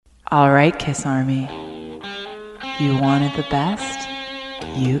All right, Kiss Army. You wanted the best,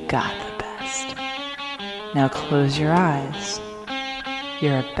 you got the best. Now close your eyes.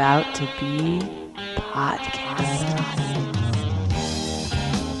 You're about to be podcasted.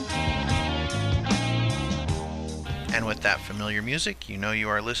 And with that familiar music, you know you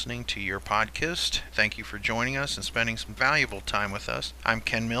are listening to your podcast. Thank you for joining us and spending some valuable time with us. I'm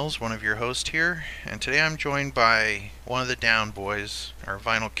Ken Mills, one of your hosts here, and today I'm joined by one of the Down Boys, our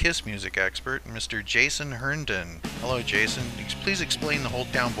vinyl Kiss music expert, Mr. Jason Herndon. Hello, Jason. Please explain the whole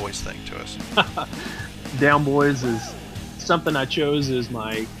Down Boys thing to us. Down Boys is something I chose as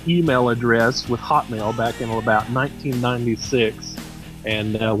my email address with Hotmail back in about 1996.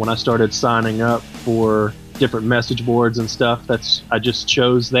 And when I started signing up for different message boards and stuff, I just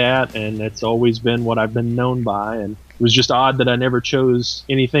chose that, and it's always been what I've been known by. And it was just odd that I never chose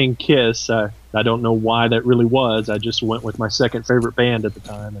anything Kiss. I don't know why that really was. I just went with my second favorite band at the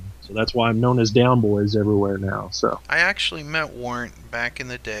time, and so that's why I'm known as Down Boys everywhere now. So I actually met Warrant back in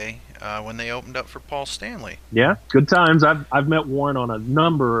the day when they opened up for Paul Stanley. Yeah, good times. I've met Warrant on a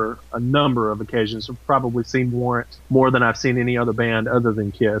number of occasions. I've probably seen Warrant more than I've seen any other band other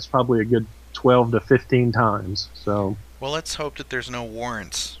than Kiss. Probably a good 12 to 15 times. So, well, let's hope that there's no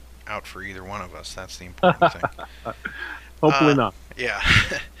warrants out for either one of us. That's the important thing. Hopefully not. Yeah.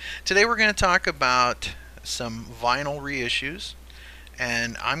 Today we're going to talk about some vinyl reissues,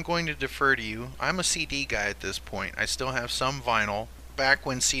 and I'm going to defer to you. I'm a CD guy at this point. I still have some vinyl. Back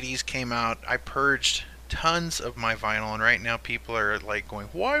when CDs came out, I purged tons of my vinyl, and right now people are like going,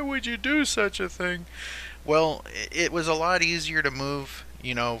 why would you do such a thing? Well, it was a lot easier to move,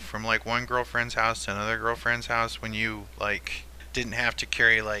 from like one girlfriend's house to another girlfriend's house when you like didn't have to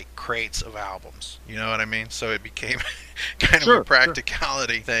carry like crates of albums. You know what I mean? So it became kind of a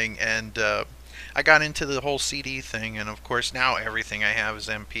practicality thing, and I got into the whole CD thing, and of course now everything I have is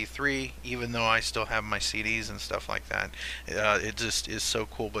MP3, even though I still have my CDs and stuff like that. It just is so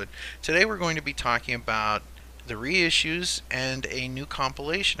cool. But today we're going to be talking about the reissues and a new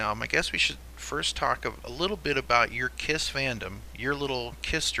compilation album. I guess we should first talk a little bit about your Kiss fandom, your little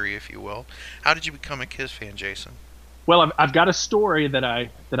Kisstory, if you will. How did you become a Kiss fan, Jason? Well, I've got a story that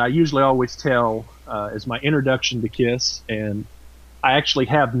I usually always tell as my introduction to Kiss, and I actually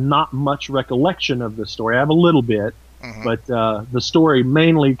have not much recollection of the story. I have a little bit, but the story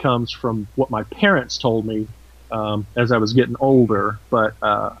mainly comes from what my parents told me as I was getting older. But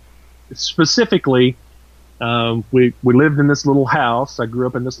specifically, we lived in this little house. I grew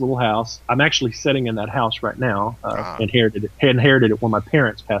up in this little house. I'm actually sitting in that house right now. Inherited it when my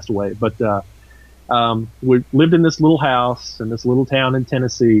parents passed away. But we lived in this little house in this little town in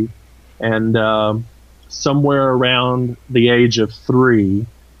Tennessee, and somewhere around the age of 3,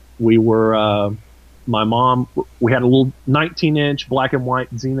 we were. My mom. We had a little 19-inch black and white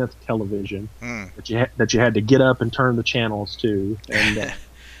Zenith television that you had to get up and turn the channels to, and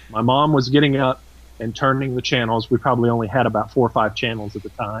my mom was getting up and turning the channels. We probably only had about 4 or 5 channels at the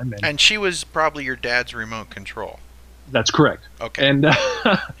time. And she was probably your dad's remote control. That's correct. Okay. And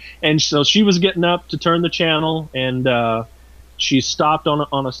and so she was getting up to turn the channel, and she stopped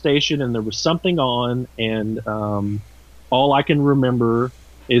on a station, and there was something on, and all I can remember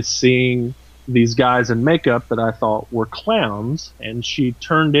is seeing these guys in makeup that I thought were clowns, and she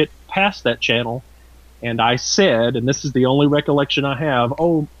turned it past that channel, and I said, and this is the only recollection I have,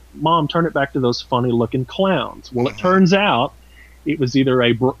 "Oh, Mom, turn it back to those funny-looking clowns." Well, it turns out it was either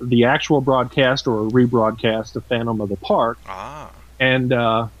the actual broadcast or a rebroadcast of Phantom of the Park. And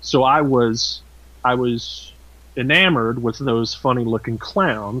so I was enamored with those funny-looking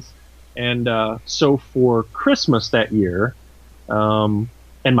clowns. And so for Christmas that year,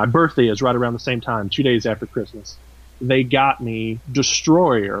 and my birthday is right around the same time, 2 days after Christmas, they got me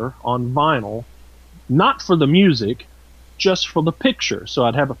Destroyer on vinyl, not for the music, just for the picture. So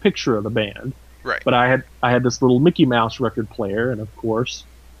I'd have a picture of the band. Right. But I had this little Mickey Mouse record player, and of course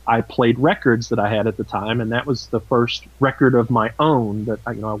I played records that I had at the time, and that was the first record of my own that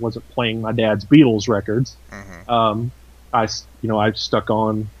I wasn't playing my dad's Beatles records. I stuck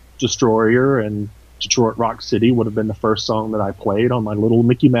on Destroyer, and Detroit Rock City would have been the first song that I played on my little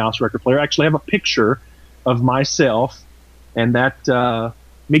Mickey Mouse record player. I actually have a picture of myself and that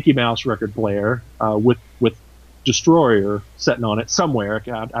Mickey Mouse record player with Destroyer sitting on it somewhere.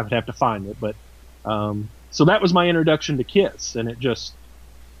 I would have to find it, but so that was my introduction to Kiss, and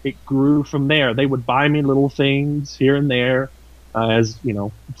it grew from there. They would buy me little things here and there, as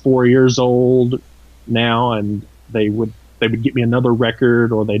 4 years old now, and they would get me another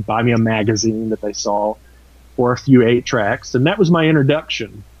record, or they'd buy me a magazine that they saw, or a few 8-tracks, and that was my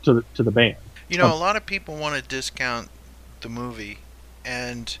introduction to the band. A lot of people want to discount the movie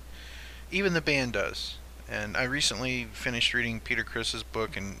and even the band does. And I recently finished reading Peter Criss's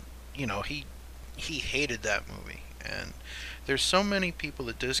book, and he hated that movie. And there's so many people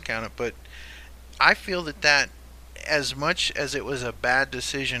that discount it, but I feel that as much as it was a bad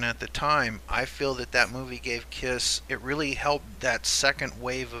decision at the time, I feel that movie gave Kiss, it really helped that second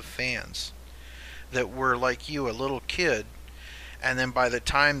wave of fans that were like you, a little kid, and then by the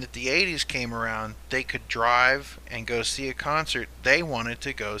time that the 80s came around, they could drive and go see a concert. They wanted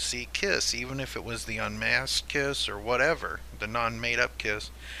to go see Kiss, even if it was the unmasked Kiss or whatever, the non-made-up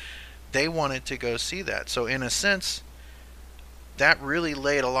Kiss. They wanted to go see that. So in a sense, that really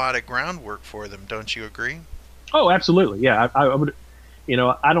laid a lot of groundwork for them. Don't you agree? Oh, absolutely. Yeah, I would.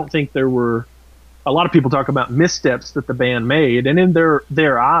 I don't think there were. A lot of people talk about missteps that the band made, and in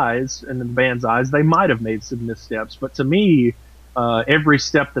their eyes, and in the band's eyes, they might have made some missteps. But to me, every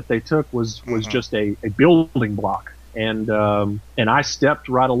step that they took was just a building block, and I stepped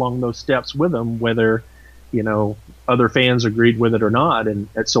right along those steps with them, whether other fans agreed with it or not, and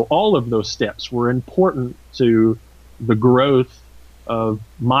so all of those steps were important to the growth of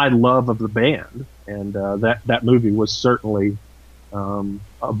my love of the band, and that movie was certainly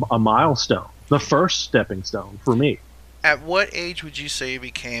a milestone, the first stepping stone for me. At what age would you say you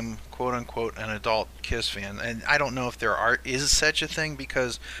became, quote unquote, an adult Kiss fan? And I don't know if there is such a thing,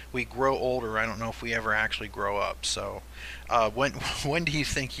 because we grow older. I don't know if we ever actually grow up. So, when do you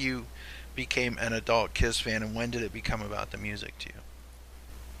think you became an adult Kiss fan, and when did it become about the music to you?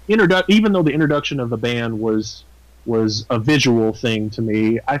 Even though the introduction of the band was a visual thing to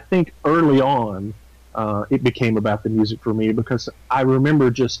me, I think early on it became about the music for me, because I remember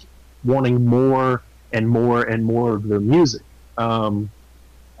just wanting more and more and more of their music. I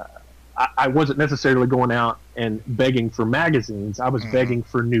wasn't necessarily going out and begging for magazines. I was begging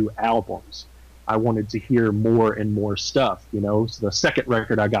for new albums. I wanted to hear more and more stuff. So the second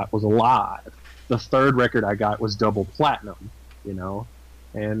record I got was Alive. The third record I got was double platinum.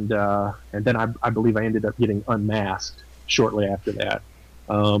 And then I believe I ended up getting Unmasked shortly after that.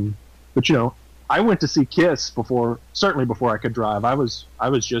 But I went to see Kiss certainly before I could drive. I was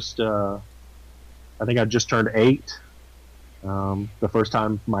just I think I just turned 8. The first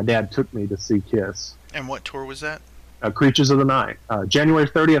time my dad took me to see Kiss. And what tour was that? Creatures of the Night, January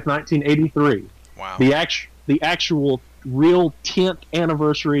 30th, 1983. Wow. The actual real 10th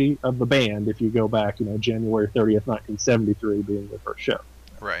anniversary of the band, if you go back, January 30th, 1973 being their first show.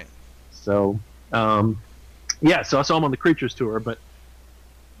 Right. So, so I saw them on the Creatures tour, but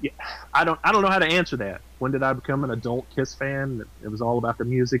yeah, I don't know how to answer that. When did I become an adult Kiss fan? It was all about the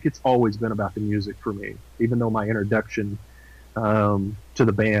music. It's always been about the music for me, even though my introduction to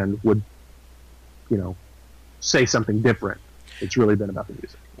the band would, say something different. It's really been about the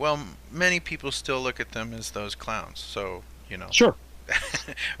music. Well, many people still look at them as those clowns, so Sure.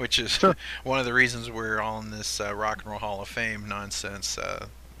 which is one of the reasons we're all in this Rock and Roll Hall of Fame nonsense.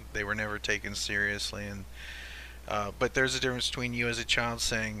 They were never taken seriously, and but there's a difference between you as a child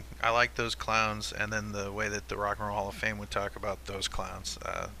saying, I like those clowns, and then the way that the Rock and Roll Hall of Fame would talk about those clowns.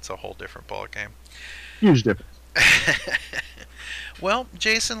 It's a whole different ballgame. Huge difference. Well,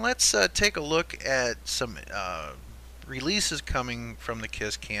 Jason, let's take a look at some releases coming from the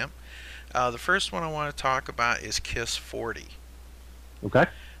Kiss camp. The first one I want to talk about is Kiss 40. Okay.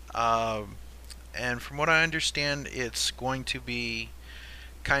 And from what I understand, it's going to be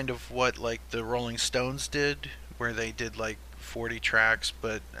kind of what like the Rolling Stones did, where they did like 40 tracks,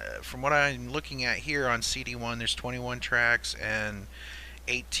 but from what I'm looking at here on CD1, there's 21 tracks and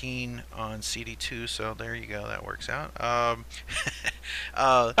 18 on CD2, so there you go, that works out.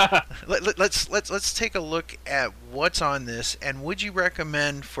 Let's take a look at what's on this, and would you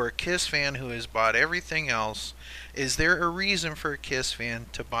recommend for a Kiss fan who has bought everything else, is there a reason for a Kiss fan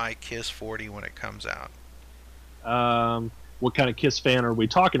to buy Kiss 40 when it comes out? What kind of Kiss fan are we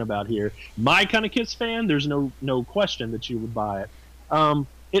talking about here? My kind of Kiss fan, there's no question that you would buy it.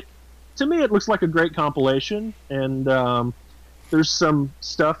 To me, it looks like a great compilation, and there's some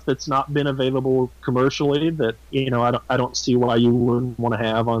stuff that's not been available commercially that I don't see why you wouldn't want to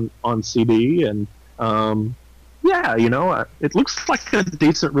have on CD, and it looks like a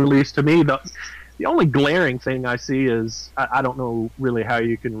decent release to me. The only glaring thing I see is I don't know really how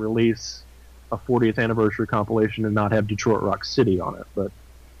you can release a 40th anniversary compilation and not have Detroit Rock City on it, but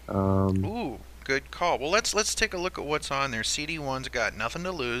ooh, good call. Well, let's take a look at what's on there. CD1's got Nothing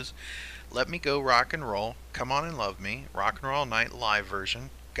to Lose, Let Me Go Rock and Roll, Come On and Love Me, Rock and Roll Night live version,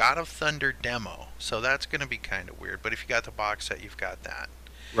 God of Thunder demo. So that's going to be kind of weird, but if you got the box set, you've got that.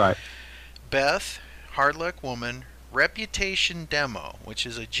 Right. Beth, Hard Luck Woman, Reputation demo, which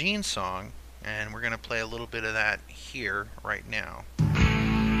is a Gene song, and we're going to play a little bit of that here right now.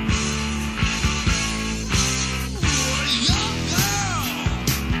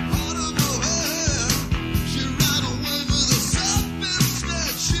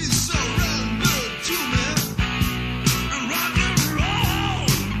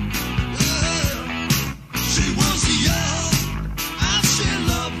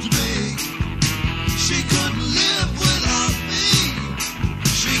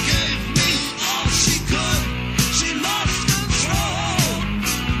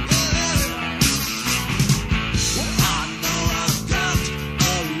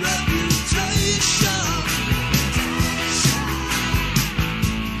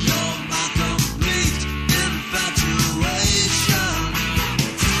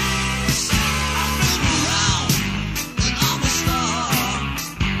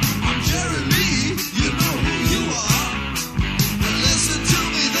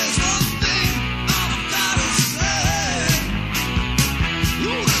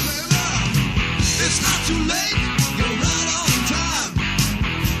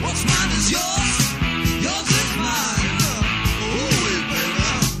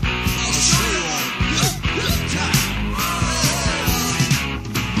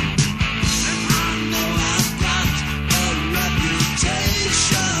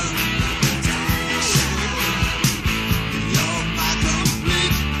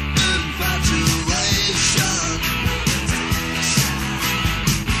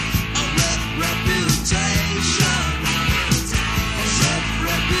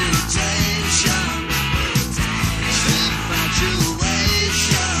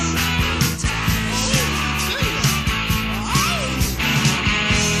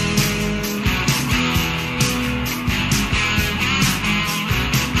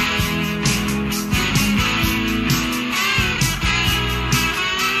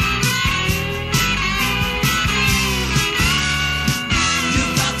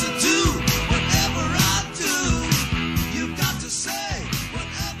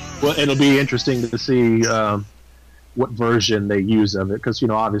 Well, it'll be interesting to see what version they use of it, because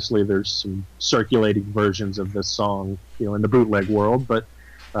obviously there's some circulating versions of this song, in the bootleg world, but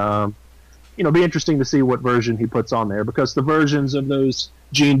be interesting to see what version he puts on there, because the versions of those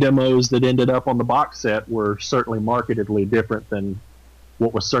Gene demos that ended up on the box set were certainly markedly different than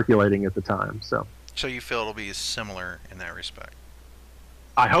what was circulating at the time. So you feel it'll be similar in that respect?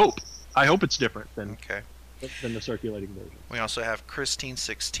 I hope it's different than the circulating version. We also have Christine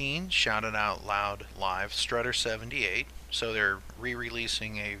 16, Shouted Out Loud Live, Strutter 78. So they're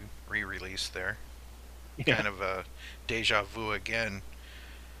re-releasing a re-release there. Yeah. Kind of a deja vu again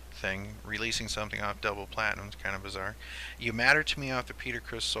thing. Releasing something off Double Platinum is kind of bizarre. You Matter to Me off the Peter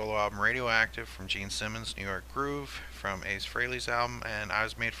Criss solo album Radioactive from Gene Simmons, New York Groove from Ace Frehley's album, and I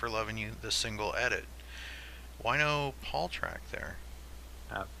Was Made for Loving You, the single edit. Why no Paul track there?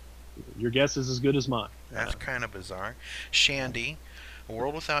 Your guess is as good as mine. That's kind of bizarre. Shandy, A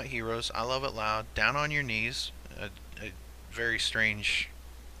World Without Heroes, I Love It Loud, Down on Your Knees, a very strange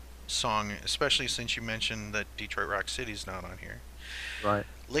song, especially since you mentioned that Detroit Rock City's not on here. Right.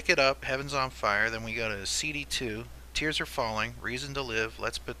 Lick It Up, Heaven's on Fire. Then we go to CD2, Tears Are Falling, Reason to Live,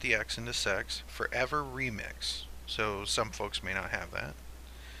 Let's Put the X into Sex, Forever Remix. So some folks may not have that.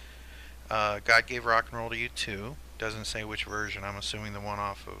 God Gave Rock and Roll to You too. Doesn't say which version. I'm assuming the one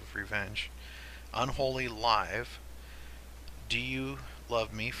off of Revenge. Unholy Live. Do You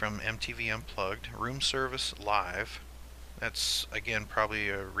Love Me from MTV Unplugged. Room Service Live. That's, again, probably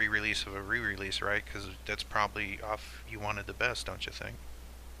a re-release of a re-release, right? Because that's probably off You Wanted the Best, don't you think?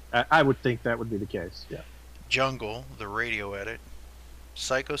 I would think that would be the case, yeah. Jungle, the radio edit.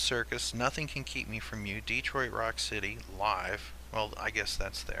 Psycho Circus, Nothing Can Keep Me From You. Detroit Rock City, live. Well, I guess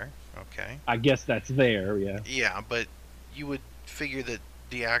that's there. Okay. I guess that's there, yeah. Yeah, but you would figure that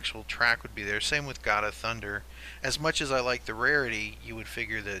the actual track would be there. Same with God of Thunder. As much as I like the rarity, you would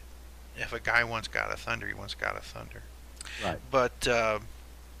figure that if a guy wants God of Thunder, he wants God of Thunder. Right. But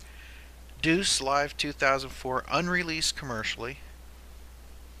Deuce Live 2004, unreleased commercially.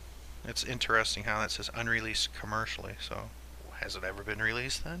 It's interesting how that says unreleased commercially. So, has it ever been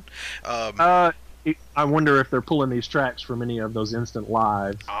released then? I wonder if they're pulling these tracks from any of those instant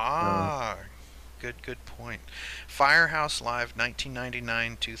lives. Good point. Firehouse Live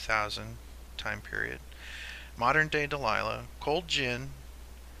 1999-2000 time period. Modern Day Delilah. Cold Gin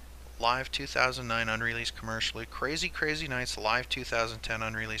Live 2009 unreleased commercially. Crazy Crazy Nights Live 2010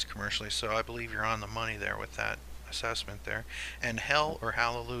 unreleased commercially. So I believe you're on the money there with that assessment there. And Hell or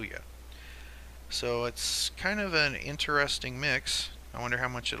Hallelujah. So it's kind of an interesting mix. I wonder how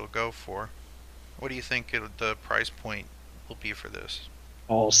much it'll go for. What do you think the price point will be for this?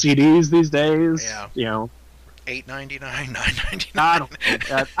 All CDs these days, $8.99, $9.99. I don't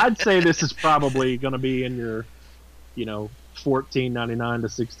know. I'd say this is probably going to be in your, $14.99 to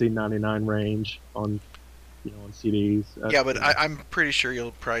 $16.99 range on CDs. Yeah, but I'm pretty sure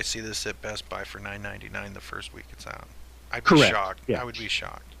you'll probably see this at Best Buy for $9.99 the first week it's out. I'd be shocked. Yeah. I would be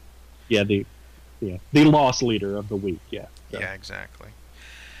shocked. Yeah, the loss leader of the week. Yeah. So. Yeah, exactly.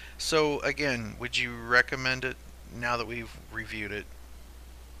 So again, would you recommend it now that we've reviewed it?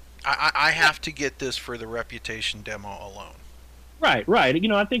 I have to get this for the Reputation demo alone. Right.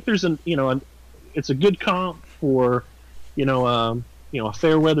 I think there's it's a good comp for, a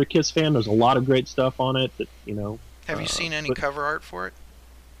fair weather Kiss fan. There's a lot of great stuff on it. That Have you seen any cover art for it?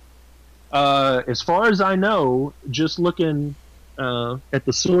 As far as I know, just looking at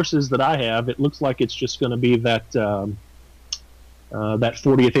the sources that I have, it looks like it's just going to be that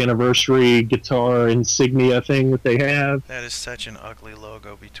 40th anniversary guitar insignia thing that they have. That is such an ugly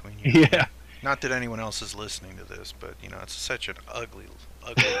logo between you. Yeah. Not that anyone else is listening to this, but it's such an ugly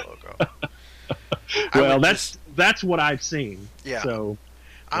logo. Well, that's what I've seen. Yeah. So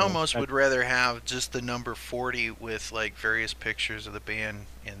I almost would rather have just the number 40 with like various pictures of the band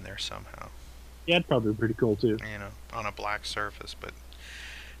in there somehow. Yeah, it'd probably be pretty cool too. On a black surface, but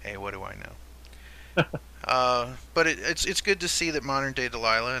hey, what do I know? But it's good to see that Modern Day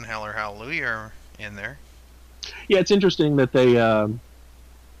Delilah and Hell or Hallelujah are in there. Yeah, it's interesting that they,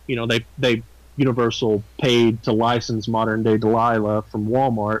 they Universal paid to license Modern Day Delilah from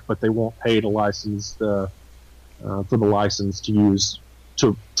Walmart, but they won't pay to license for the license to use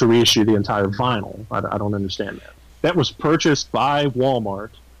to reissue the entire vinyl. I don't understand that. That was purchased by Walmart.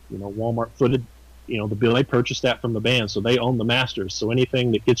 Walmart footed. They purchased that from the band, so they own the masters. So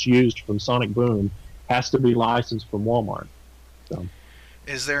anything that gets used from Sonic Boom has to be licensed from Walmart. So.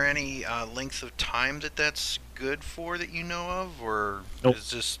 Is there any length of time that's good for that you know of, or nope.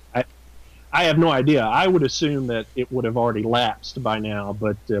 Is this? I have no idea. I would assume that it would have already lapsed by now,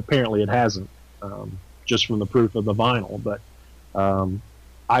 but apparently it hasn't, just from the proof of the vinyl. But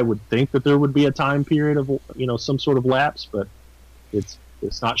I would think that there would be a time period of, some sort of lapse, but it's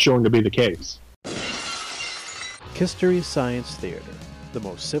not showing to be the case. History Science Theater, the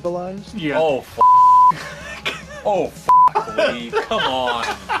most civilized. Yeah. Oh, Lee, come on.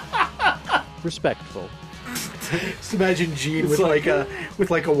 Respectful. Just imagine Gene with like a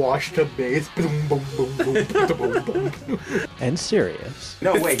wash tub bass. Boom, boom, boom, boom, boom, boom, boom. And serious.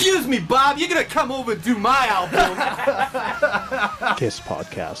 No, wait. Excuse me, Bob. You're gonna come over and do my album. KISS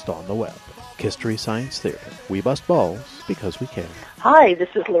podcast on the web. History Science Theater. We bust balls because we can. Hi, this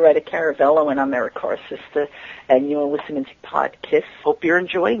is Loretta Caravello, and I'm Eric Carr's sister, and you're listening to PodKiss. Hope you're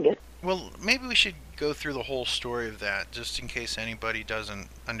enjoying it. Well, maybe we should go through the whole story of that, just in case anybody doesn't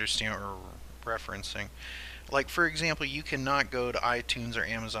understand what we're referencing. Like, for example, you cannot go to iTunes or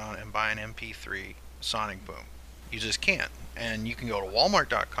Amazon and buy an MP3 Sonic Boom. You just can't. And you can go to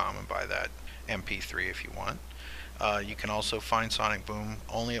Walmart.com and buy that MP3 if you want. You can also find Sonic Boom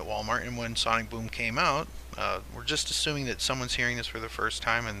only at Walmart. And when Sonic Boom came out, we're just assuming that someone's hearing this for the first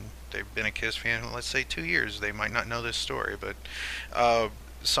time and they've been a KISS fan, let's say 2 years. They might not know this story, but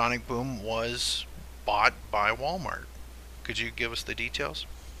Sonic Boom was bought by Walmart. Could you give us the details?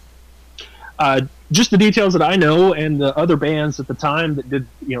 Just the details that I know, and the other bands at the time that did,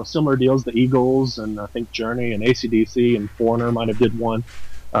 similar deals, the Eagles and I think Journey and AC/DC and Foreigner might have did one.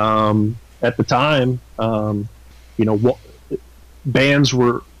 At the time, bands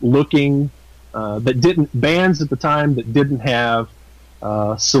were looking bands at the time that didn't have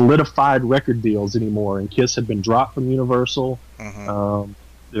solidified record deals anymore, and KISS had been dropped from Universal. Mm-hmm.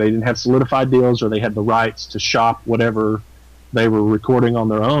 They didn't have solidified deals, or they had the rights to shop whatever they were recording on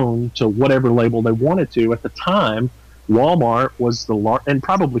their own to whatever label they wanted to. At the time, Walmart was and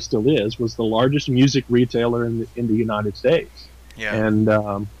probably still is, was the largest music retailer in the United States. Yeah.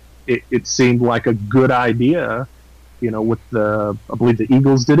 And it seemed like a good idea, with I believe the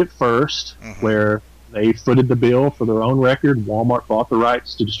Eagles did it first, mm-hmm. where they footed the bill for their own record. Walmart bought the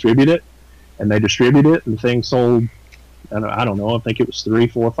rights to distribute it, and they distributed it, and the thing sold, I don't know, I think it was 3,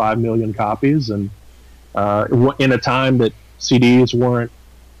 4, 5 million copies, and in a time that CDs weren't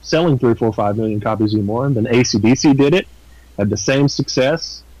selling 3, 4, 5 million copies anymore. And then AC/DC did it, had the same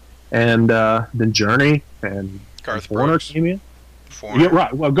success, and then Journey and Garth Foreigner Brooks came in. Foreigner. Yeah,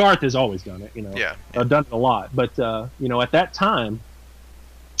 right. Well, Garth has always done it. Yeah. Done it a lot. But at that time,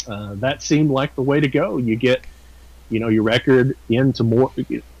 that seemed like the way to go. You get, your record into more.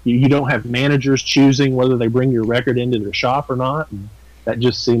 You don't have managers choosing whether they bring your record into their shop or not. And that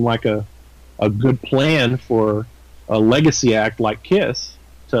just seemed like a good plan for a legacy act like KISS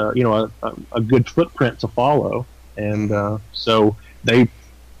to, a good footprint to follow. And so they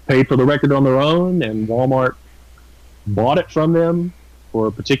paid for the record on their own, and Walmart bought it from them for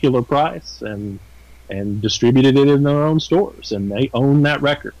a particular price and distributed it in their own stores, and they own that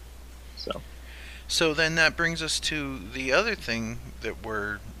record. So then that brings us to the other thing that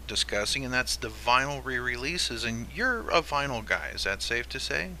we're discussing, and that's the vinyl re-releases. And you're a vinyl guy, is that safe to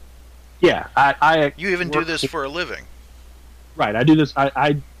say? Yeah, I you even do this for a living. Right, I do this.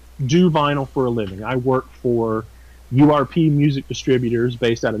 I do vinyl for a living. I work for URP Music Distributors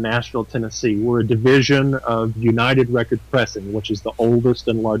based out of Nashville, Tennessee. We're a division of United Record Pressing, which is the oldest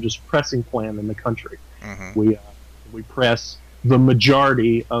and largest pressing plant in the country. Mm-hmm. We press the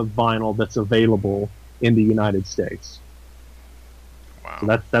majority of vinyl that's available in the United States. Wow.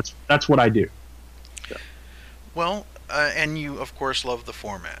 So that's what I do. So. Well, and you of course love the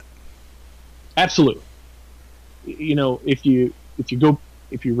format. Absolutely. If you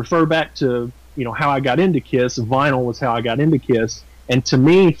refer back to how I got into KISS, vinyl was how I got into KISS, and to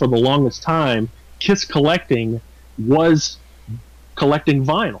me, for the longest time, KISS collecting was collecting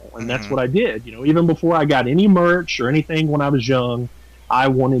vinyl, and that's what I did. Even before I got any merch or anything when I was young, I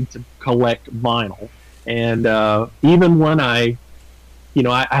wanted to collect vinyl. And even when I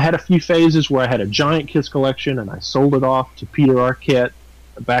had a few phases where I had a giant KISS collection, and I sold it off to Peter Arquette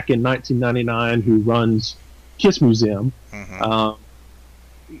back in 1999, who runs KISS Museum. Mm-hmm.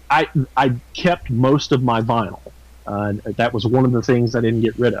 I kept most of my vinyl. That was one of the things I didn't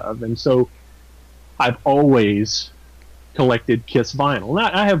get rid of, and so I've always collected KISS vinyl. Now,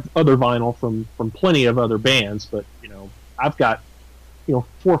 I have other vinyl from plenty of other bands, but I've got 400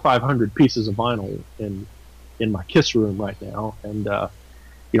 or 500 pieces of vinyl in my KISS room right now, and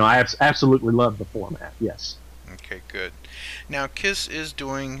I absolutely love the format. Yes. Okay, good. Now, KISS is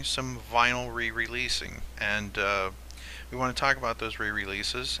doing some vinyl re-releasing, and we want to talk about those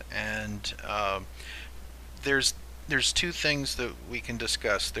re-releases. And there's two things that we can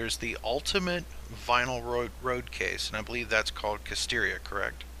discuss. There's the Ultimate Vinyl Road Case, and I believe that's called Kisteria,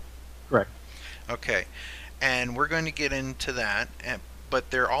 correct? Correct. Okay, and we're going to get into that. but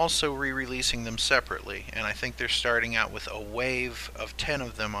they're also re-releasing them separately, and I think they're starting out with a wave of 10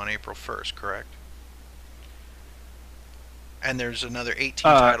 of them on April 1st, correct? And there's another 18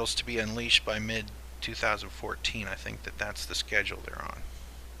 titles to be unleashed by mid-2014. I think that's the schedule they're on.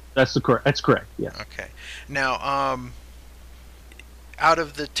 That's correct, yeah. Okay. Now, out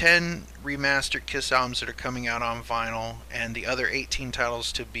of the 10 remastered Kiss albums that are coming out on vinyl and the other 18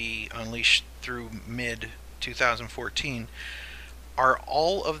 titles to be unleashed through mid-2014, are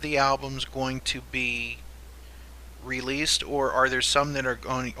all of the albums going to be released, or are there some that are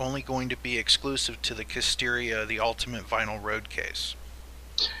only going to be exclusive to the Kisteria, the Ultimate Vinyl Road case?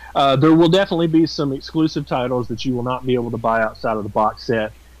 There will definitely be some exclusive titles that you will not be able to buy outside of the box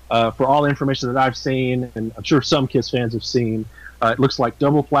set. For all the information that I've seen, and I'm sure some Kiss fans have seen, it looks like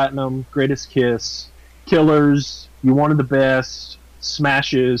Double Platinum, Greatest Kiss, Killers, You Wanted the Best,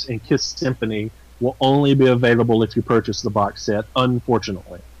 Smashes, and Kiss Symphony will only be available if you purchase the box set,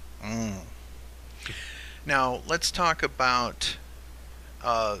 unfortunately. Now, let's talk about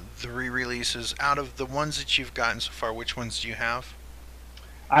the re-releases. Out of the ones that you've gotten so far, which ones do you have?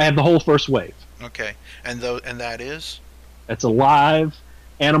 I have the whole first wave. Okay, and that is? That's Alive,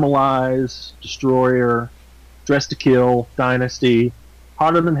 Animalize, Destroyer, Dress to Kill, Dynasty,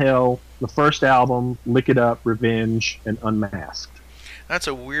 Harder Than Hell, the first album, Lick It Up, Revenge, and Unmasked. That's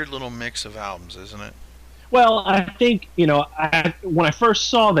a weird little mix of albums, isn't it? Well, I think, when I first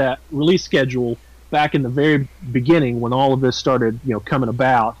saw that release schedule back in the very beginning, when all of this started, coming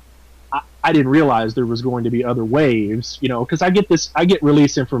about, I didn't realize there was going to be other waves, because I get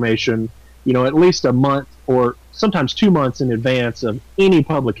release information, at least a month or sometimes 2 months in advance of any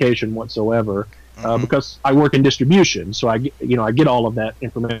publication whatsoever, because I work in distribution, so I get all of that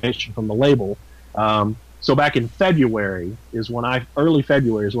information from the label. So back in February early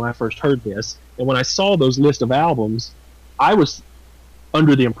February is when I first heard this, and when I saw those list of albums, I was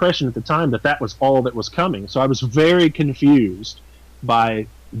under the impression at the time that was all that was coming. So I was very confused by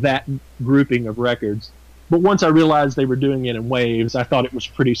that grouping of records. But once I realized they were doing it in waves, I thought it was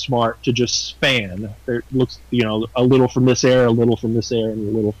pretty smart to just span. There looks, a little from this era, a little from this era, and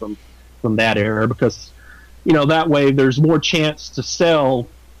a little from that era, because, that way there's more chance to sell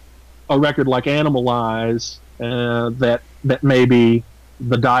a record like Animalize that maybe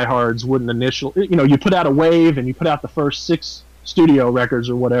the diehards wouldn't initially. You put out a wave and you put out the first 6 studio records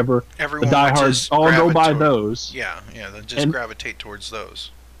or whatever. Everyone the diehards all go buy those. Yeah, they'll just gravitate towards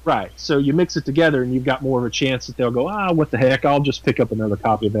those. Right. So you mix it together and you've got more of a chance that they'll go, what the heck, I'll just pick up another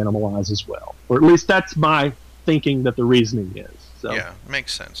copy of Animalize as well. Or at least that's my thinking that the reasoning is. So. Yeah,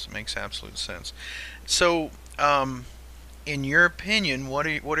 makes sense. Makes absolute sense. So, in your opinion, what?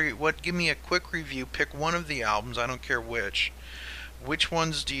 Give me a quick review. Pick one of the albums. I don't care which. Which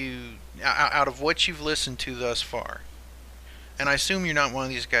ones do you, out of what you've listened to thus far? And I assume you're not one of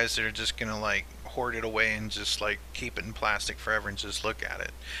these guys that are just gonna hoard it away and just keep it in plastic forever and just look at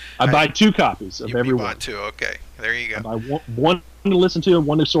it. I buy 2 copies of every one. You bought 2. Okay, there you go. I buy one to listen to and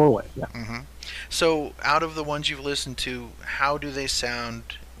one to store away. Yeah. Mm-hmm. So, out of the ones you've listened to, how do they sound?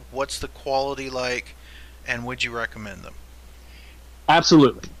 What's the quality like? And would you recommend them?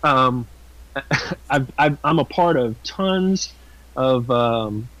 Absolutely. I'm a part of tons of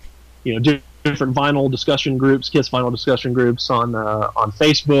different vinyl discussion groups, Kiss vinyl discussion groups on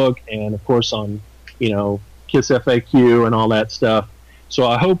Facebook, and of course on Kiss FAQ and all that stuff. So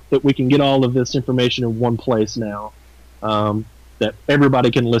I hope that we can get all of this information in one place now, that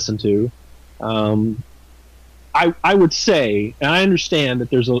everybody can listen to. I would say, and I understand that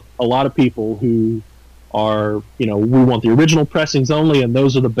there's a lot of people who are, we want the original pressings only, and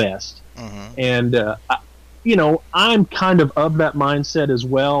those are the best. Mm-hmm. And, I'm kind of that mindset as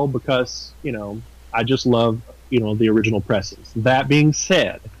well, because, I just love, the original pressings. That being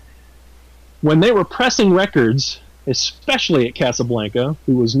said, when they were pressing records, especially at Casablanca,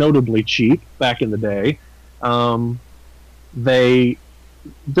 who was notably cheap back in the day,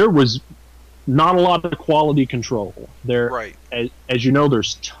 there was not a lot of quality control. Right. As you know,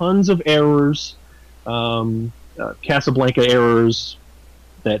 there's tons of errors, Casablanca errors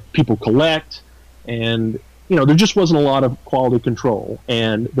that people collect, and there just wasn't a lot of quality control,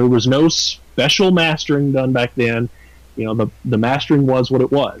 and there was no special mastering done back then. The mastering was what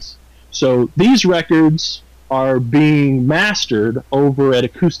it was. So these records are being mastered over at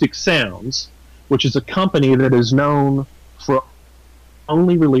Acoustic Sounds, which is a company that is known for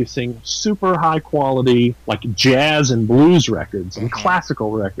only releasing super high quality, jazz and blues records and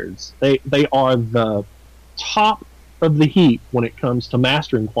classical records. They are the top of the heap when it comes to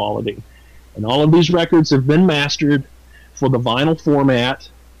mastering quality. And all of these records have been mastered for the vinyl format,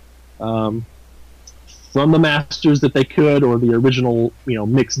 from the masters that they could, or the original,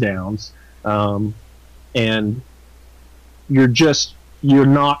 mix downs, and you're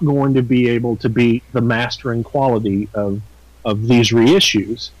not going to be able to beat the mastering quality of these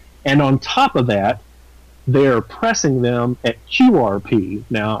reissues. And on top of that, they're pressing them at QRP.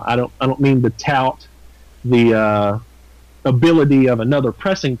 Now, I don't mean to tout the ability of another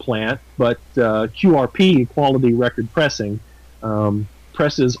pressing plant, but QRP, quality record pressing,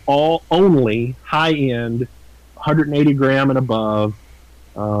 presses only high-end, 180 gram and above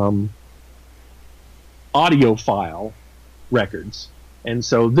audiophile records. And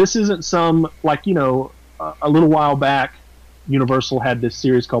so this isn't some, like, a little while back, Universal had this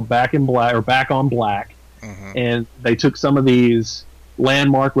series called Back in Black, or Back on Black, and they took some of these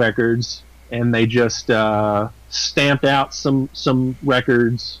landmark records and they just stamped out some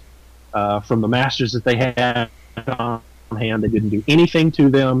records from the masters that they had on hand. They didn't do anything to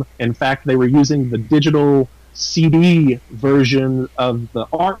them. In fact, they were using the digital CD version of the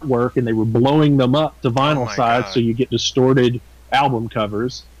artwork, and they were blowing them up to vinyl size, so you get distorted album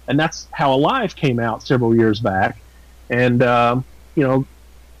covers. And that's how Alive came out several years back. And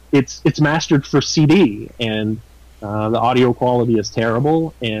it's mastered for CD, and the audio quality is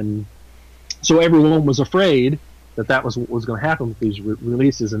terrible, and so everyone was afraid that was what was going to happen with these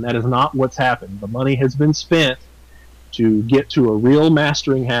releases, and that is not what's happened. The money has been spent to get to a real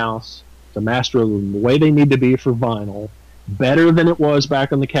mastering house to master them the way they need to be for vinyl, better than it was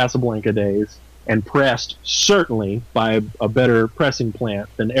back in the Casablanca days, and pressed certainly by a better pressing plant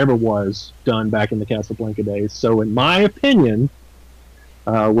than ever was done back in the Casablanca days. So in my opinion,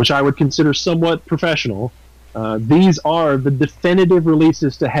 which I would consider somewhat professional, these are the definitive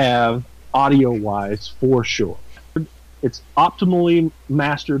releases to have audio-wise for sure. It's optimally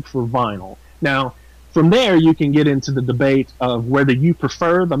mastered for vinyl. Now, from there, you can get into the debate of whether you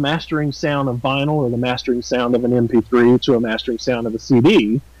prefer the mastering sound of vinyl or the mastering sound of an MP3 to a mastering sound of a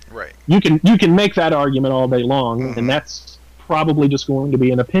CD. Right. You can make that argument all day long, and that's probably just going to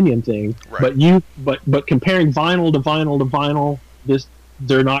be an opinion thing. Right. But comparing vinyl to vinyl to vinyl,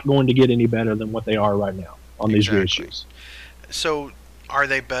 they're not going to get any better than what they are right now on these reissues. So, are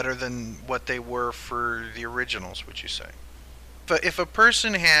they better than what they were for the originals, would you say? If a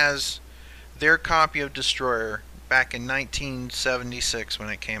person has their copy of Destroyer back in 1976 when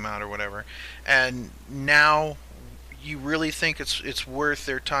it came out or whatever, and now you really think it's worth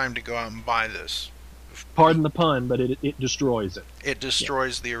their time to go out and buy this? Pardon the pun, but it destroys it. It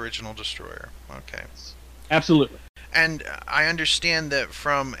destroys the original Destroyer. Okay. Absolutely. And I understand that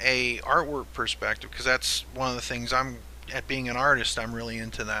from a artwork perspective, because that's one of the things at being an artist, I'm really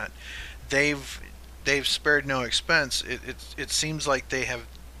into that. They've spared no expense. It seems like they have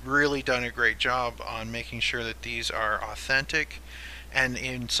really done a great job on making sure that these are authentic, and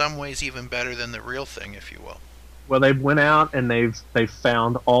in some ways even better than the real thing, if you will. Well, they've went out and they've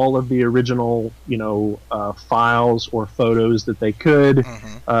found all of the original, files or photos that they could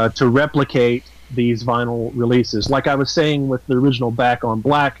to replicate these vinyl releases. Like I was saying with the original Back on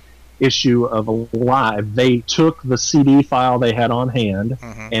Black issue of Alive, they took the CD file they had on hand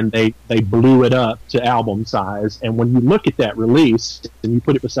and they blew it up to album size. And when you look at that release and you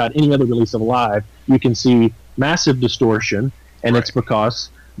put it beside any other release of Alive, you can see massive distortion, and it's because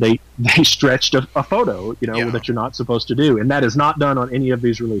they stretched a photo, that you're not supposed to do. And that is not done on any of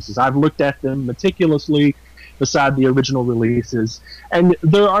these releases. I've looked at them meticulously beside the original releases, and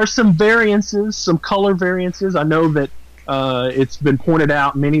there are some variances, some color variances. I know that it's been pointed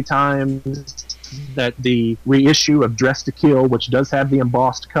out many times that the reissue of Dressed to Kill, which does have the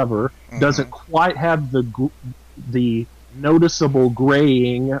embossed cover, doesn't quite have the noticeable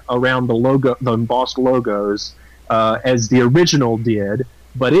graying around the logo, the embossed logos, as the original did.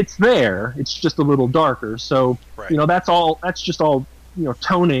 But it's there. It's just a little darker. So that's just all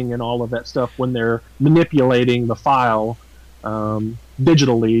toning and all of that stuff when they're manipulating the file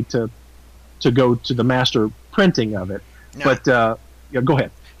digitally to go to the master printing of it. Now, but go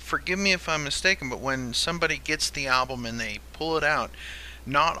ahead. Forgive me if I'm mistaken, but when somebody gets the album and they pull it out,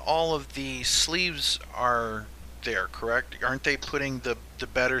 not all of the sleeves are there, correct? Aren't they putting the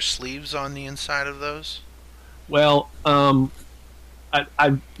better sleeves on the inside of those? Well,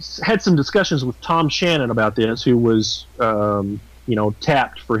 I've had some discussions with Tom Shannon about this, who was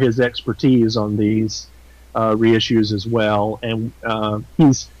tapped for his expertise on these reissues as well, and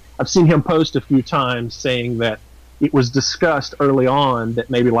I've seen him post a few times saying that it was discussed early on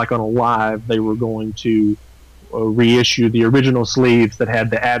that maybe like on Alive they were going to reissue the original sleeves that had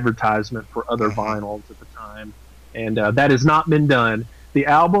the advertisement for other vinyls at the time, and that has not been done. The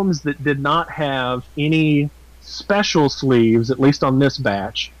albums that did not have any special sleeves, at least on this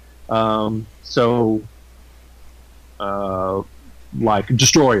batch, so like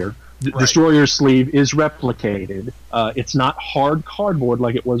Destroyer. Right. Destroyer's sleeve is replicated. It's not hard cardboard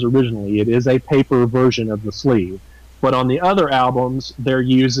like it was originally. It is a paper version of the sleeve. But on the other albums, they're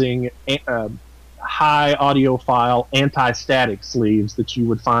using high audiophile anti-static sleeves that you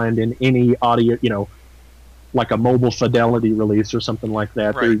would find in any audio, like a Mobile Fidelity release or something like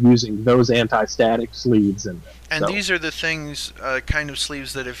that. Right. They're using those anti-static sleeves in them. And So, these are the things, kind of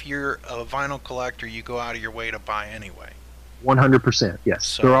sleeves that if you're a vinyl collector, you go out of your way to buy anyway. 100%, yes.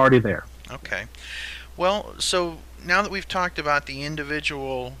 So- They're already there. Okay. Well, so now that we've talked about the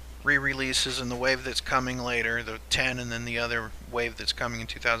individual re-releases and the wave that's coming later, the 10 and then the other wave that's coming in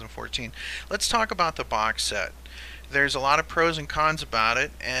 2014, let's talk about the box set. There's a lot of pros and cons about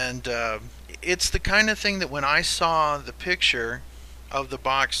it, and it's the kind of thing that when I saw the picture of the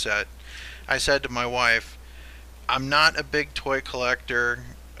box set, I said to my wife, I'm not a big toy collector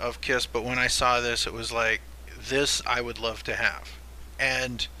of KISS, but when I saw this, it was like, this I would love to have.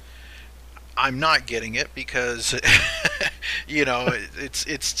 And I'm not getting it because it's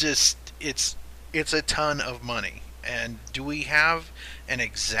a ton of money. And do we have an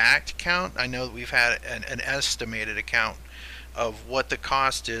exact count? I know that we've had an estimated account of what the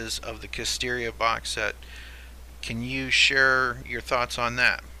cost is of the Kisteria box set. Can you share your thoughts on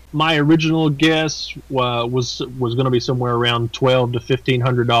that? My original guess was going to be somewhere around $1,200 to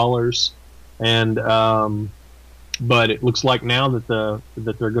 $1,500, and but it looks like now that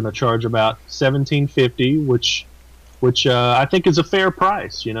they're going to charge about $1,750, which I think is a fair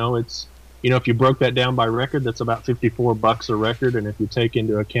price. It's if you broke that down by record, that's about $54 a record, and if you take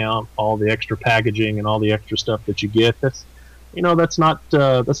into account all the extra packaging and all the extra stuff that you get, that's not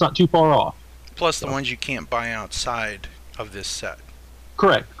too far off. Plus the ones you can't buy outside of this set.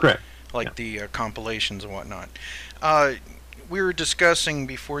 Correct. Like the compilations and whatnot. We were discussing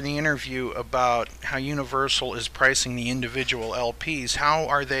before the interview about how Universal is pricing the individual LPs. How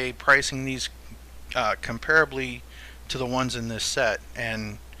are they pricing these comparably to the ones in this set,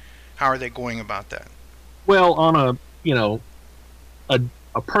 and how are they going about that? Well, on a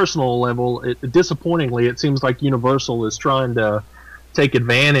personal level, disappointingly, it seems like Universal is trying to take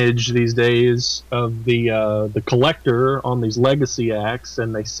advantage these days of the collector on these legacy acts,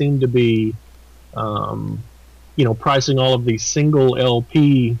 and they seem to be pricing all of these single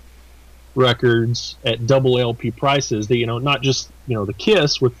LP records at double LP prices. Not just the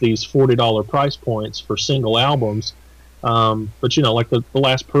KISS with these $40 price points for single albums, but like the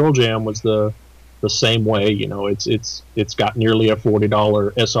last Pearl Jam was the same way. It's got nearly a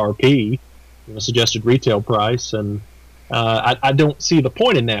 $40 SRP, suggested retail price, and I don't see the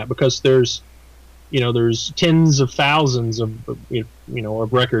point in that, because there's tens of thousands of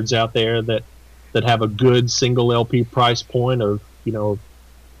of records out there that have a good single LP price point of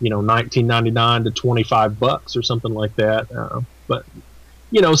 $19.99 to $25 or something like that. But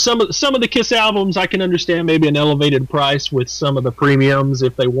some of the KISS albums, I can understand maybe an elevated price with some of the premiums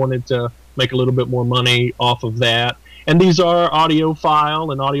if they wanted to make a little bit more money off of that. And these are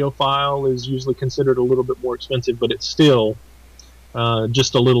audiophile, and audiophile is usually considered a little bit more expensive, but it's still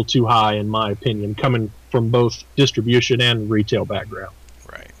just a little too high, in my opinion, coming from both distribution and retail background.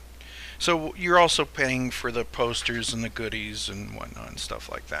 Right. So you're also paying for the posters and the goodies and whatnot and stuff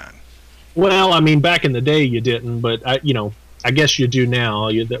like that. Well, I mean, back in the day you didn't, but I guess you do now.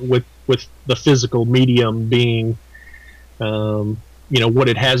 With the physical medium being, what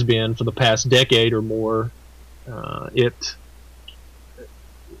it has been for the past decade or more.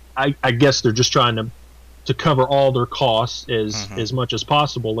 I guess they're just trying to cover all their costs as much as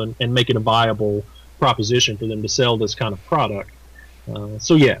possible and make it a viable proposition for them to sell this kind of product.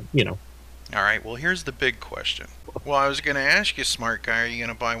 So yeah, All right, well, here's the big question. Well, I was going to ask you, smart guy, are you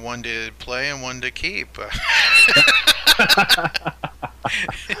going to buy one to play and one to keep?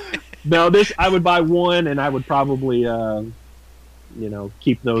 No, I would buy one, and I would probably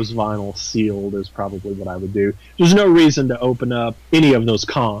keep those vinyls sealed is probably what I would do. There's no reason to open up any of those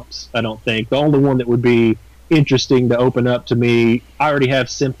comps, I don't think. The only one that would be interesting to open up to me, I already have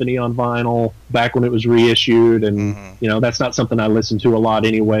Symphony on vinyl back when it was reissued, and that's not something I listen to a lot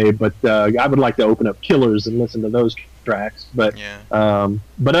anyway, but I would like to open up Killers and listen to those tracks. But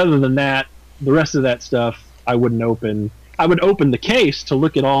but other than that, the rest of that stuff I wouldn't open. I would open the case to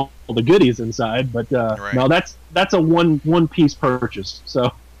look at all the goodies inside, but no, that's a one piece purchase.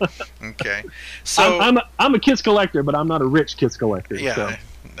 So okay, so I'm a KISS collector, but I'm not a rich KISS collector. Yeah, so.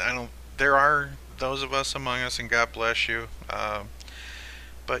 I don't. There are those of us among us, and God bless you.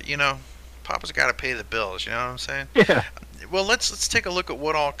 But Papa's got to pay the bills. You know what I'm saying? Yeah. well, let's take a look at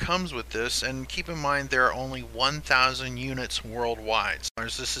what all comes with this, and keep in mind there are only 1,000 units worldwide.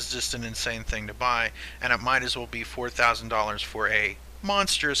 This is just an insane thing to buy, and it might as well be $4,000 for a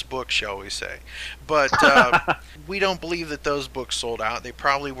monstrous book, shall we say. But we don't believe that those books sold out. They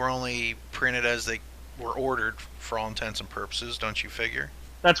probably were only printed as they were ordered for all intents and purposes, don't you figure?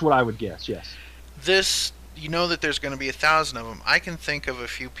 That's what I would guess, yes. This, you know that there's going to be 1,000 of them. I can think of a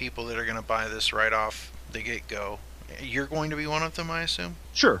few people that are going to buy this right off the get-go. You're going to be one of them, I assume?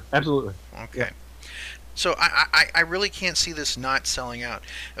 Sure, absolutely. Okay. Yeah. So I really can't see this not selling out.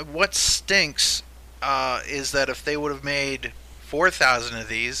 What stinks is that if they would have made 4,000 of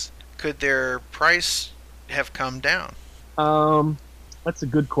these, could their price have come down? That's a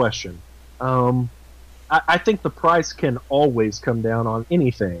good question. I think the price can always come down on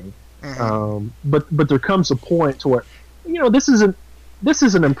anything. Mm-hmm. But there comes a point to where, this is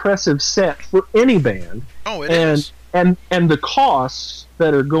an impressive set for any band. Oh, it is. And the costs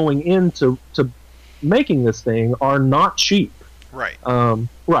that are going into making this thing are not cheap. Right.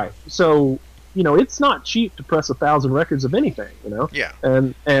 Right. So, it's not cheap to press 1,000 records of anything, Yeah.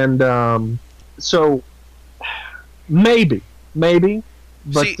 And so maybe,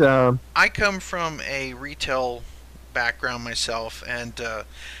 but See, I come from a retail background myself, and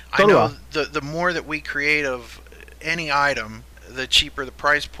I know the more that we create of any item, the cheaper the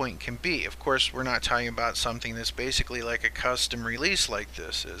price point can be. Of course, we're not talking about something that's basically like a custom release like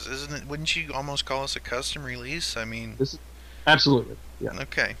this is, isn't it? Wouldn't you almost call this a custom release? I mean, absolutely, yeah.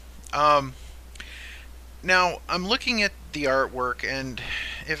 Okay. Now I'm looking at the artwork, and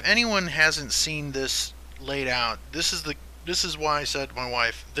if anyone hasn't seen this laid out, this is why I said to my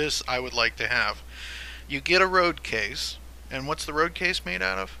wife, this I would like to have. You get a road case, and what's the road case made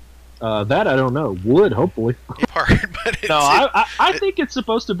out of? That I don't know. Wood, hopefully. I think it's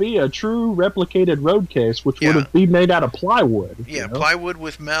supposed to be a true replicated road case, which would be made out of plywood. Yeah, plywood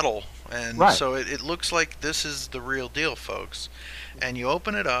with metal, and right. So it looks like this is the real deal, folks. And you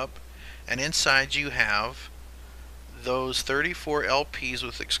open it up, and inside you have those 34 LPs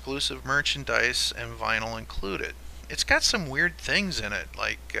with exclusive merchandise and vinyl included. It's got some weird things in it,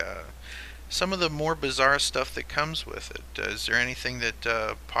 like some of the more bizarre stuff that comes with it. Is there anything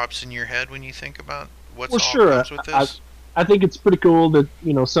that pops in your head when you think about what's comes with this? I think it's pretty cool that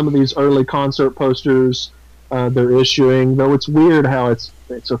some of these early concert posters they're issuing. Though it's weird how it's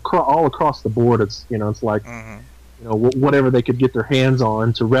all across the board. It's it's like whatever they could get their hands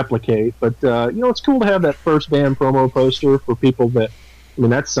on to replicate. But it's cool to have that first band promo poster for people that. I mean,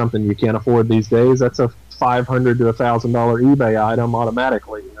 that's something you can't afford these days. That's a $500 to $1,000 eBay item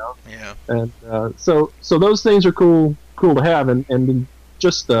automatically, Yeah. And so those things are cool to have, and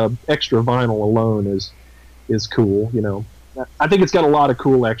just the extra vinyl alone is cool. I think it's got a lot of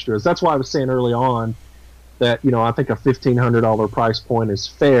cool extras. That's why I was saying early on that I think a $1,500 price point is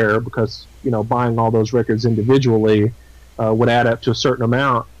fair, because buying all those records individually would add up to a certain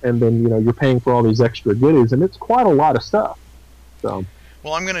amount, and then you're paying for all these extra goodies, and it's quite a lot of stuff. So.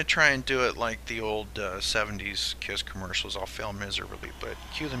 Well, I'm going to try and do it like the old 70s Kiss commercials. I'll fail miserably, but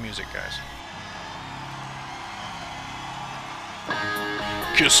cue the music, guys.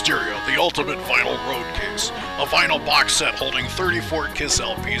 Kiss Stereo, the ultimate vinyl road case. A vinyl box set holding 34 Kiss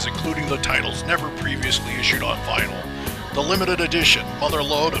LPs, including the titles never previously issued on vinyl. The limited edition mother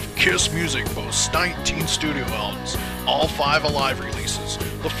lode of Kiss music boasts 19 studio albums, all 5 Alive releases,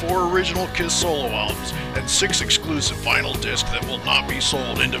 the 4 original Kiss solo albums, and 6 exclusive vinyl discs that will not be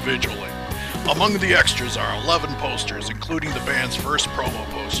sold individually. Among the extras are 11 posters, including the band's first promo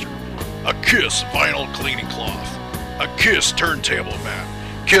poster, a Kiss vinyl cleaning cloth, a Kiss turntable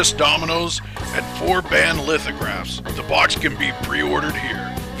mat, Kiss dominoes, and 4 band lithographs. The box can be pre-ordered here.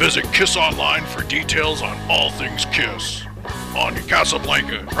 Visit Kiss Online for details on all things Kiss on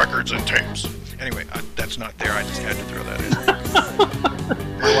Casablanca Records and Tapes. Anyway, that's not there. I just had to throw that in.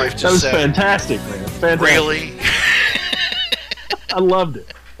 My wife just that was said, fantastic, man. Fantastic. Really? I loved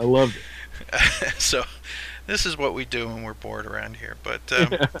it. So, this is what we do when we're bored around here. But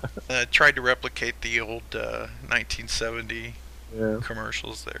I tried to replicate the old 1970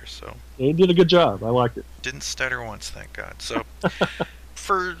 commercials there. So you did a good job. I liked it. Didn't stutter once, thank God. So,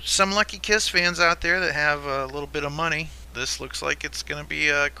 for some lucky Kiss fans out there that have a little bit of money, this looks like it's going to be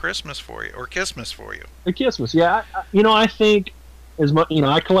a Christmas for you, or Kissmas for you. A Kissmas, yeah. I think as much.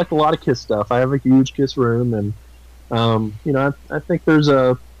 I collect a lot of Kiss stuff. I have a huge Kiss room, and I think there's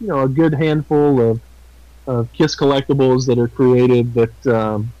a good handful of Kiss collectibles that are created that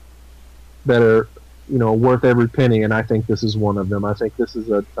are worth every penny, and I think this is one of them. I think this is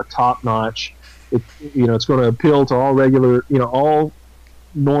a top notch. It's going to appeal to all regular, all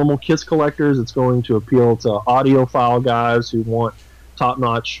normal Kiss collectors. It's going to appeal to audiophile guys who want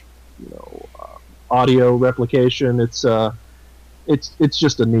top-notch, audio replication. It's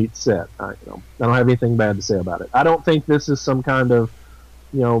just a neat set. I don't have anything bad to say about it. I don't think this is some kind of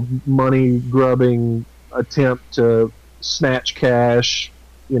money grubbing attempt to snatch cash.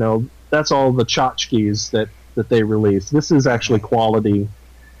 That's all the tchotchkes that they release. This is actually quality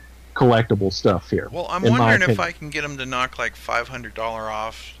collectible stuff here. Well, I'm wondering if I can get them to knock like $500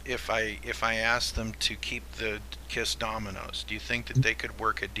 off if I ask them to keep the Kiss Dominoes. Do you think that they could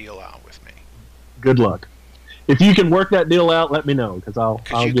work a deal out with me? Good luck. If you can work that deal out, let me know, because I'll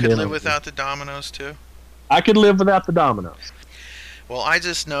get in. You could live without the Dominoes too? I could live without the Dominoes. Well, I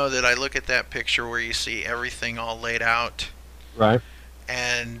just know that I look at that picture where you see everything all laid out. Right.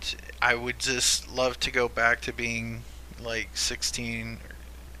 And I would just love to go back to being like 16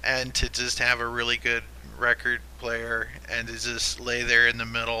 and to just have a really good record player and to just lay there in the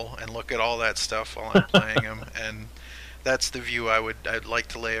middle and look at all that stuff while I'm playing them. And that's the view I'd like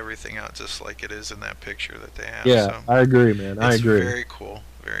to lay everything out just like it is in that picture that they have. Yeah, so I agree, man. I agree. It's very cool.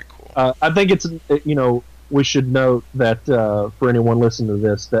 Very cool. I think it's, we should note that for anyone listening to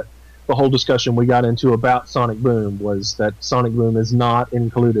this, that the whole discussion we got into about Sonic Boom was that Sonic Boom is not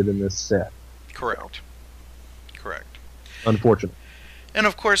included in this set. Correct. Correct. Unfortunate. And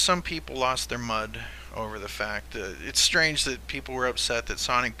of course, some people lost their mud over the fact that it's strange that people were upset that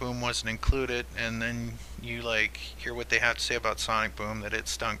Sonic Boom wasn't included, and then you hear what they have to say about Sonic Boom, that it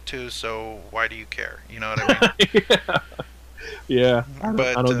stunk too. So why do you care? You know what I mean? Yeah. I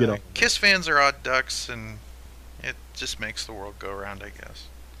don't get it. Kiss fans are odd ducks, and it just makes the world go around, I guess.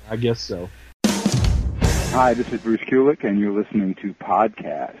 I guess so. Hi, this is Bruce Kulick, and you're listening to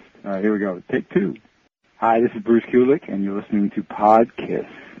Podcast. All right, here we go. Take 2. Hi, this is Bruce Kulick, and you're listening to Podkiss,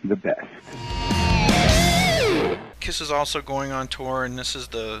 the best. Kiss is also going on tour, and this is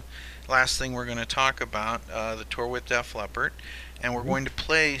the last thing we're going to talk about, the tour with Def Leppard. And we're going to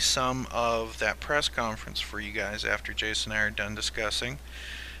play some of that press conference for you guys after Jason and I are done discussing.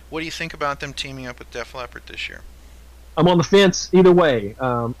 What do you think about them teaming up with Def Leppard this year? I'm on the fence either way.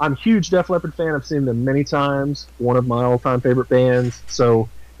 I'm a huge Def Leppard fan. I've seen them many times. One of my all-time favorite bands. So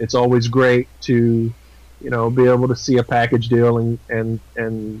it's always great to, be able to see a package deal and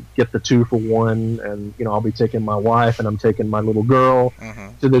get the 2 for 1. And I'll be taking my wife and I'm taking my little girl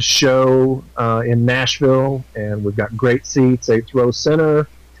to the show in Nashville, and we've got great seats, 8th row center.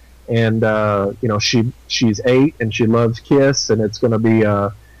 And she's 8 and she loves Kiss, and it's going to be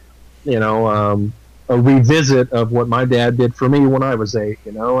a revisit of what my dad did for me when I was 8,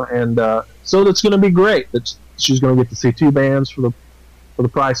 and so that's going to be great. That she's going to get to see 2 bands for the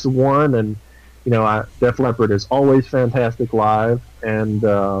price of 1, and Def Leppard is always fantastic live, and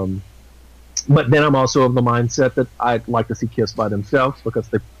but then I'm also of the mindset that I'd like to see Kiss by themselves because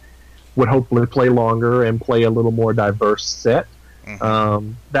they would hopefully play longer and play a little more diverse set.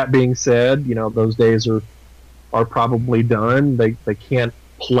 That being said, those days are probably done. They can't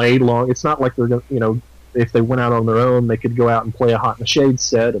play long. It's not like they're going if they went out on their own, they could go out and play a Hot in the Shade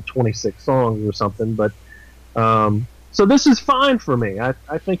set of 26 songs or something. But so this is fine for me. I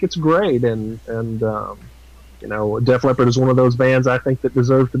think it's great, and Def Leppard is one of those bands I think that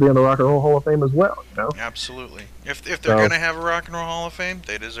deserves to be in the Rock and Roll Hall of Fame as well. Absolutely. If they're going to have a Rock and Roll Hall of Fame,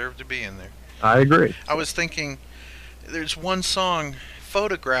 they deserve to be in there. I agree. I was thinking, there's one song,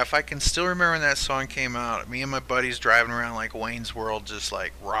 Photograph. I can still remember when that song came out. Me and my buddies driving around like Wayne's World, just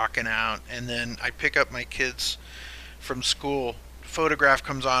like rocking out. And then I pick up my kids from school. Photograph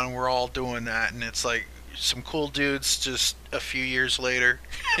comes on, and we're all doing that. And it's like some cool dudes just a few years later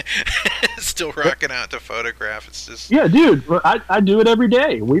still rocking out to Photograph. It's just dude. I do it every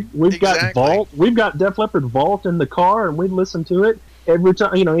day. We've Exactly. got Vault. We've got Def Leppard Vault in the car, and we listen to it every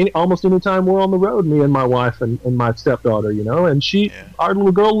time. Almost any time we're on the road, me and my wife and my stepdaughter. And our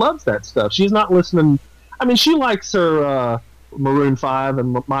little girl loves that stuff. She's not listening. I mean, she likes her Maroon 5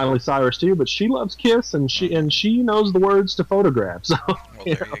 and Miley Cyrus too, but she loves Kiss, and she knows the words to Photograph. So well,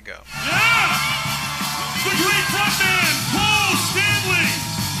 there you go. The great frontman, Paul Stanley,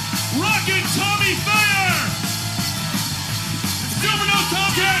 rockin' Tommy Thayer, Silvernote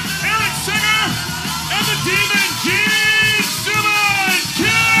Tomcat, Eric Singer, and the Demon, Gene Simmons,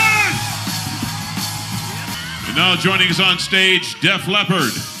 Kiss! And now joining us on stage, Def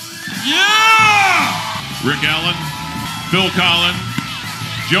Leppard. Yeah! Rick Allen, Phil Collins,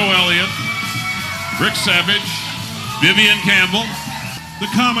 Joe Elliott, Rick Savage, Vivian Campbell. The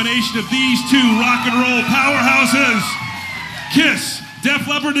combination of these 2 rock and roll powerhouses, Kiss, Def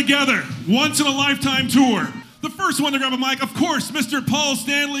Leppard together, once in a lifetime tour. The first one to grab a mic, of course, Mr. Paul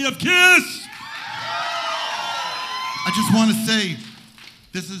Stanley of Kiss. I just want to say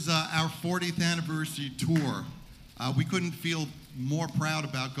This is our 40th anniversary tour. We couldn't feel more proud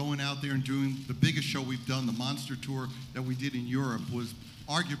about going out there and doing the biggest show we've done. The Monster Tour that we did in Europe was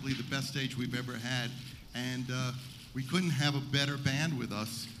arguably the best stage we've ever had. And we couldn't have a better band with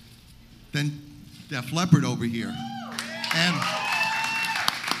us than Def Leppard over here. And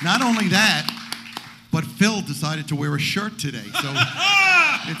not only that, but Phil decided to wear a shirt today. So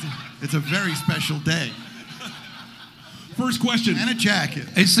it's a very special day. First question. And a jacket.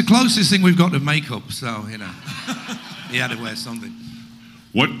 It's the closest thing we've got to makeup, so, you know. He had to wear something.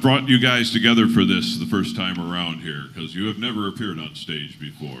 What brought you guys together for this the first time around here? Because you have never appeared on stage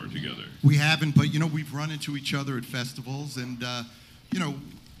before together. We haven't, but, you know, we've run into each other at festivals, and, you know,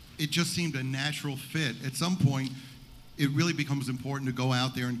 it just seemed a natural fit. At some point, it really becomes important to go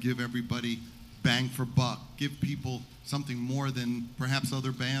out there and give everybody bang for buck, give people something more than perhaps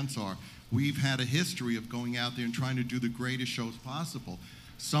other bands are. We've had a history of going out there and trying to do the greatest shows possible.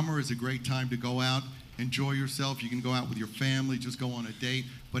 Summer is a great time to go out, enjoy yourself. You can go out with your family, just go on a date.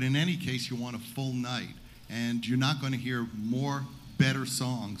 But in any case, you want a full night. And you're not going to hear more better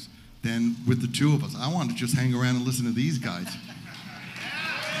songs than with the two of us. I want to just hang around and listen to these guys.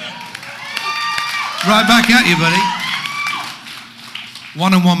 Right back at you, buddy.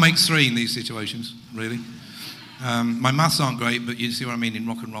 1 and 1 makes 3 in these situations, really. My maths aren't great, but you see what I mean in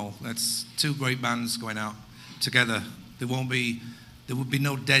rock and roll. That's 2 great bands going out together. There would be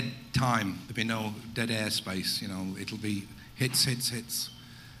no dead time. There'd be no dead air space. You know, it'll be hits, hits, hits.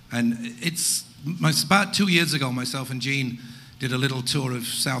 And it's about 2 years ago, myself and Gene did a little tour of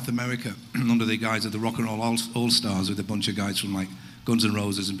South America under the guise of the Rock and Roll All-Stars with a bunch of guys from like Guns N'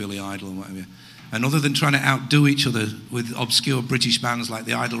 Roses and Billy Idol and whatever. And other than trying to outdo each other with obscure British bands like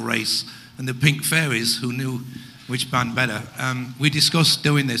the Idle Race and the Pink Fairies, who knew which band better, we discussed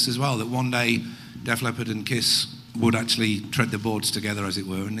doing this as well, that one day Def Leppard and Kiss would actually tread the boards together, as it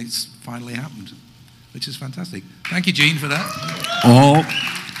were, and it's finally happened, which is fantastic. Thank you, Gene, for that.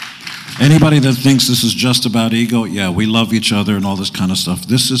 Anybody that thinks this is just about ego, yeah, we love each other and all this kind of stuff.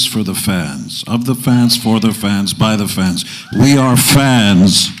 This is for the fans, of the fans, for the fans, by the fans. We are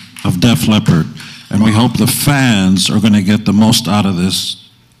fans of Def Leppard, and we hope the fans are going to get the most out of this,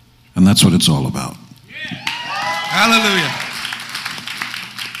 and that's what it's all about. Hallelujah.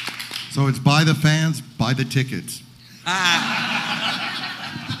 So it's buy the fans, buy the tickets.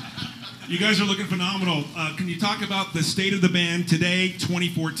 You guys are looking phenomenal. Can you talk about the state of the band today,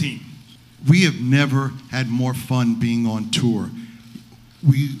 2014? We have never had more fun being on tour.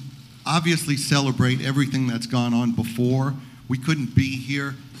 We obviously celebrate everything that's gone on before. We couldn't be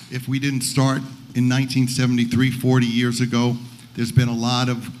here if we didn't start in 1973, 40 years ago. There's been a lot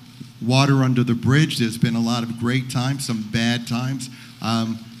of water under the bridge. There's been a lot of great times, some bad times.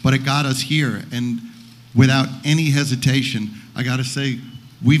 But it got us here. And without any hesitation, I got to say,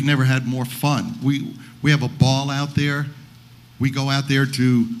 we've never had more fun. We have a ball out there. We go out there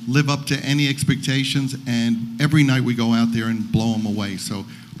to live up to any expectations, and every night we go out there and blow them away. So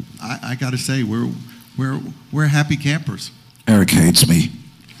I got to say, we're happy campers. Eric hates me.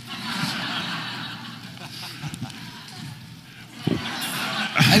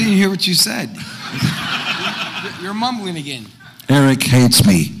 I didn't hear what you said. You're mumbling again. Eric hates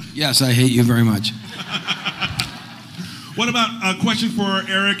me. Yes, I hate you very much. What about a question for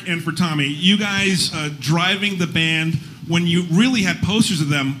Eric and for Tommy? You guys driving the band when you really had posters of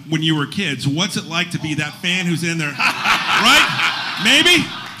them when you were kids. What's it like to be that fan who's in there? Right? Maybe?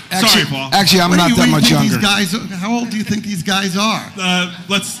 Actually, sorry, Paul. Actually, I'm not that much younger. How old do you think these guys are?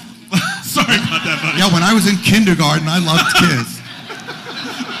 Sorry about that, buddy. Yeah, when I was in kindergarten, I loved Kiss.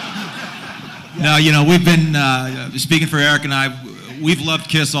 No, you know, we've been, speaking for Eric and I, we've loved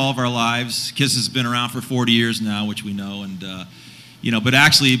Kiss all of our lives. Kiss has been around for 40 years now, which we know, and, you know, but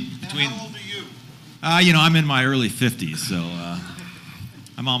actually between... How old are you? You know, I'm in my early 50s, so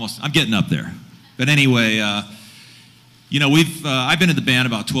I'm getting up there. But anyway, you know, I've been in the band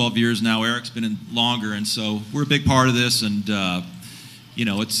about 12 years now. Eric's been in longer, and so we're a big part of this, and, you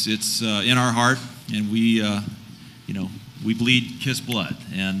know, it's in our heart, and we, you know, we bleed Kiss blood,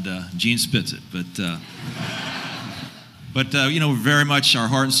 and Gene spits it, but you know, we're very much our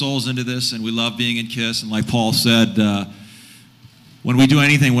heart and soul's into this, and we love being in Kiss, and like Paul said, when we do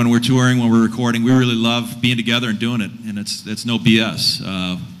anything, when we're touring, when we're recording, we really love being together and doing it, and it's no BS.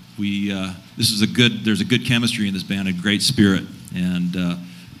 There's a good chemistry in this band, a great spirit, and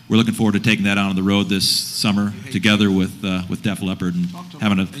we're looking forward to taking that out on the road this summer together with Def Leppard and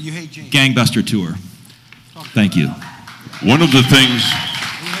having a gangbuster tour. Thank you. One of the things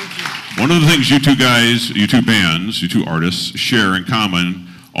you two guys, you two bands, you two artists share in common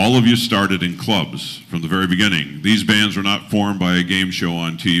All of you started in clubs from the very beginning. These bands were not formed by a game show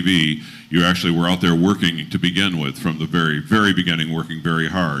on TV. You actually were out there working to begin with from the very, very beginning, working very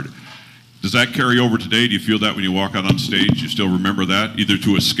hard. Does that carry over today? Do you feel that when you walk out on stage? You still remember that, either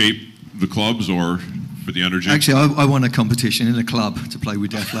to escape the clubs or for the energy? Actually, I won a competition in a club to play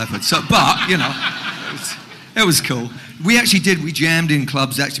with Def Leppard. So, but, you know, it was cool. We jammed in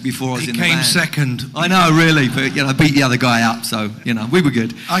clubs actually before I was in the band. He came second. I know, really, but, you know, I beat the other guy up, so, you know, we were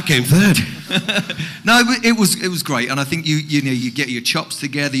good. I came third. No, it was great, and I think you know, you get your chops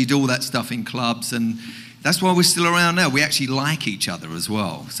together, you do all that stuff in clubs, and that's why we're still around now. We actually like each other as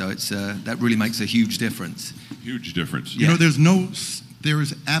well, so it's that really makes a huge difference. Huge difference. You know, there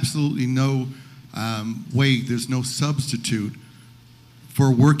is absolutely no way, there's no substitute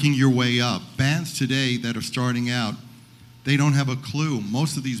for working your way up. Bands today that are starting out, they don't have a clue.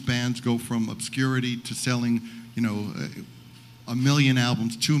 Most of these bands go from obscurity to selling, you know, 1 million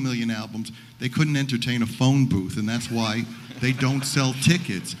albums, 2 million albums. They couldn't entertain a phone booth, and that's why they don't sell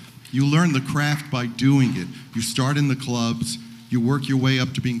tickets. You learn the craft by doing it. You start in the clubs, you work your way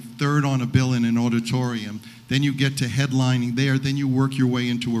up to being third on a bill in an auditorium, then you get to headlining there, then you work your way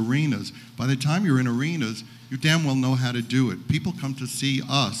into arenas. By the time you're in arenas, you damn well know how to do it. People come to see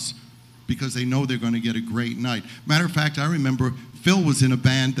us because they know they're going to get a great night. Matter of fact, I remember Phil was in a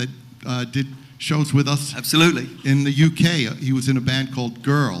band that did shows with us. Absolutely. In the UK. He was in a band called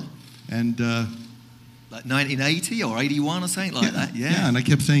Girl. And like 1980 or 81 or something like that, yeah. Yeah, and I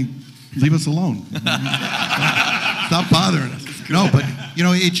kept saying, leave us alone. Stop bothering us. Cool. No, but, you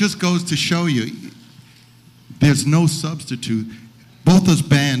know, it just goes to show you, there's no substitute. Both those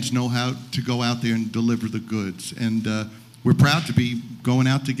bands know how to go out there and deliver the goods. And we're proud to be going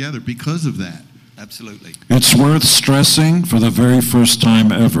out together because of that. Absolutely. It's worth stressing for the very first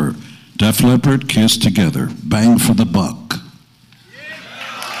time ever, Def Leppard, Kiss together. Bang for the buck.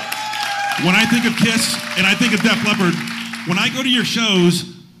 When I think of Kiss and I think of Def Leppard, when I go to your shows,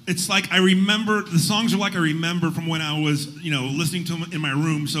 it's like I remember, the songs are like I remember from when I was, you know, listening to them in my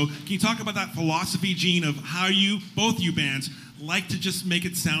room. So can you talk about that philosophy, Gene, of how you, both you bands, like to just make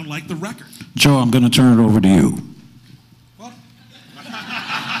it sound like the record? Joe, I'm going to turn it over to you.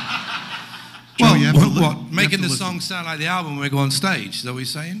 Making the song sound like the album when we go on stage, is that what you're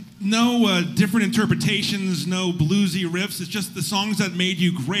saying? No different interpretations, no bluesy riffs. It's just the songs that made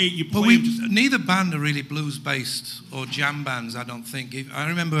you great. You play neither band are really blues-based or jam bands, I don't think. I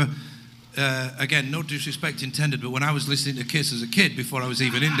remember, again, no disrespect intended, but when I was listening to Kiss as a kid, before I was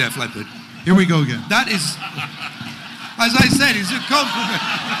even in Def Leppard. Here we go again. That is, as I said, it's a compliment.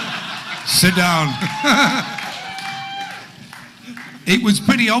 Sit down. It was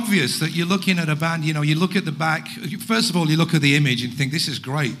pretty obvious that you're looking at a band, you know, you look at the back, first of all, you look at the image and think, this is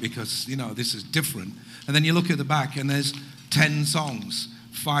great because, you know, this is different. And then you look at the back and there's 10 songs,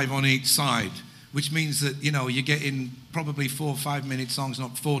 5 on each side, which means that, you know, you're getting probably 4 or 5 minute songs,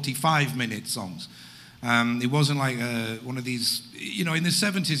 not 45-minute songs. It wasn't like one of these, you know, in the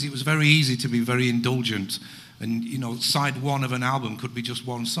 70s, it was very easy to be very indulgent. And, you know, side one of an album could be just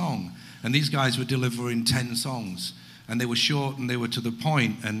one song. And these guys were delivering 10 songs. And they were short and they were to the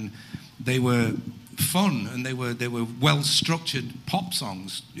point and they were fun and they were well-structured pop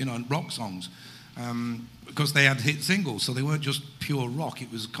songs, you know, and rock songs, because they had hit singles, so they weren't just pure rock,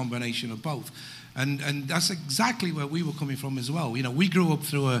 it was a combination of both. And that's exactly where we were coming from as well. You know, we grew up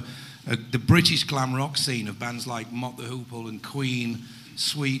through the British glam rock scene of bands like Mott the Hoople and Queen,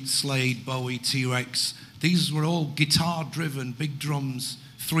 Sweet, Slade, Bowie, T-Rex. These were all guitar-driven, big drums,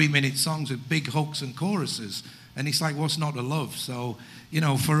 3-minute songs with big hooks and choruses. And it's like, what's not to love? So, you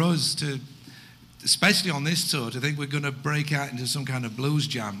know, for us to, especially on this tour, to think we're going to break out into some kind of blues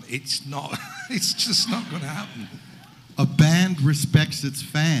jam, it's not, it's just not going to happen. A band respects its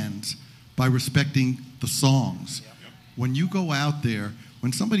fans by respecting the songs. Yep. When you go out there,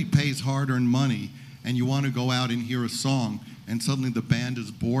 when somebody pays hard-earned money and you want to go out and hear a song and suddenly the band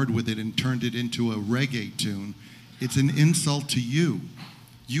is bored with it and turned it into a reggae tune, it's an insult to you.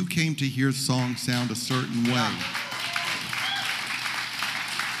 You came to hear songs sound a certain way.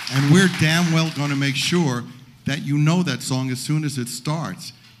 And we're damn well going to make sure that you know that song as soon as it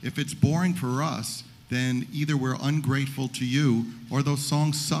starts. If it's boring for us, then either we're ungrateful to you or those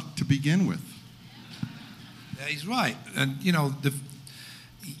songs suck to begin with. Yeah, he's right. And, you know,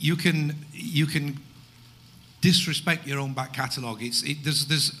 you can disrespect your own back catalogue.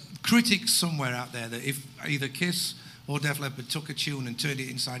 There's critics somewhere out there that if either Kiss or Def Leppard took a tune and turned it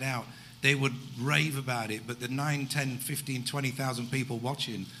inside out, they would rave about it, but the 9, 10, 15, 20,000 people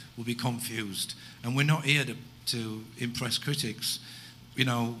watching will be confused. And we're not here to impress critics. You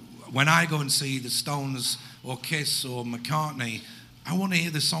know, when I go and see the Stones or Kiss or McCartney, I want to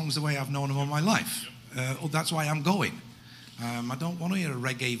hear the songs the way I've known them all my life. That's why I'm going. I don't want to hear a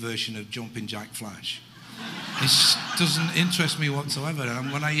reggae version of Jumpin' Jack Flash. It doesn't interest me whatsoever.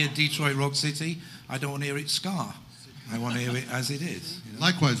 And when I hear Detroit Rock City, I don't want to hear it ska. I want to hear it as it is. You know?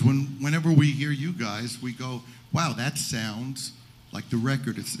 Likewise, whenever we hear you guys, we go, wow, that sounds like the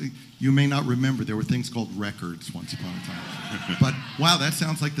record. You may not remember, there were things called records once upon a time. But wow, that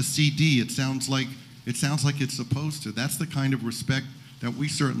sounds like the CD. It sounds like it's supposed to. That's the kind of respect that we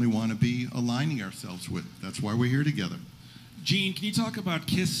certainly want to be aligning ourselves with. That's why we're here together. Gene, can you talk about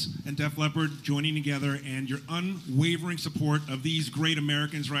KISS and Def Leppard joining together and your unwavering support of these great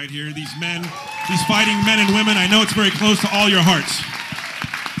Americans right here, these men, these fighting men and women? I know it's very close to all your hearts.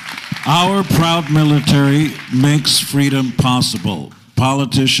 Our proud military makes freedom possible.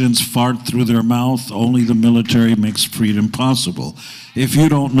 Politicians fart through their mouth. Only the military makes freedom possible. If you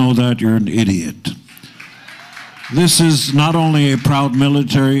don't know that, you're an idiot. This is not only a proud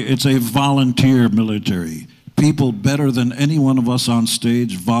military, it's a volunteer military. People better than any one of us on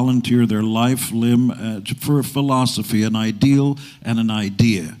stage volunteer their life, limb for a philosophy, an ideal, and an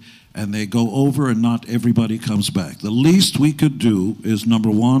idea. And they go over and not everybody comes back. The least we could do is,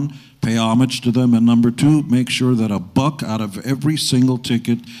 number one, pay homage to them, and number two, make sure that $1 out of every single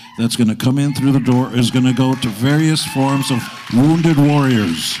ticket that's going to come in through the door is going to go to various forms of wounded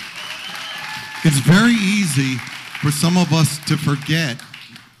warriors. It's very easy for some of us to forget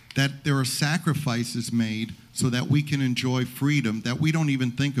that there are sacrifices made so that we can enjoy freedom that we don't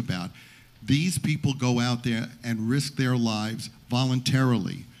even think about. These people go out there and risk their lives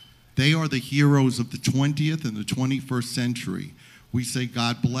voluntarily. They are the heroes of the 20th and the 21st century. We say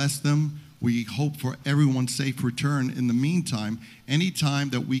God bless them. We hope for everyone's safe return. In the meantime, anytime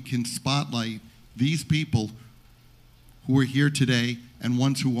that we can spotlight these people who are here today and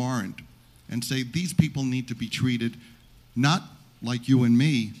ones who aren't, and say these people need to be treated not like you and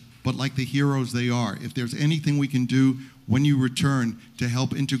me, but like the heroes they are. If there's anything we can do when you return to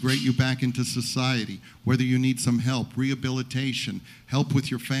help integrate you back into society, whether you need some help, rehabilitation, help with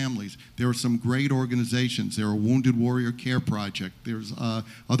your families, there are some great organizations. There are Wounded Warrior Care Project. There's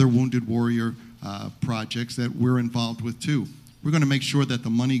other Wounded Warrior projects that we're involved with too. We're going to make sure that the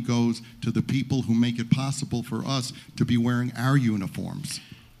money goes to the people who make it possible for us to be wearing our uniforms.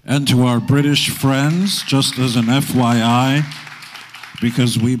 And to our British friends, just as an FYI,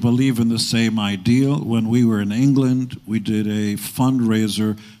 because we believe in the same ideal. When we were in England, we did a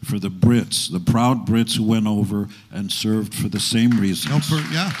fundraiser for the Brits, the proud Brits who went over and served for the same reasons.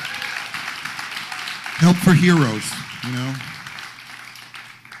 Help for heroes, you know.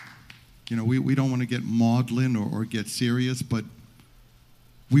 You know, we don't want to get maudlin or get serious, but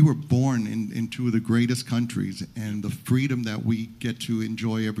we were born in two of the greatest countries, and the freedom that we get to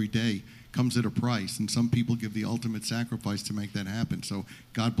enjoy every day comes at a price, and some people give the ultimate sacrifice to make that happen. So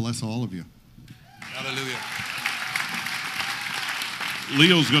God bless all of you. Hallelujah.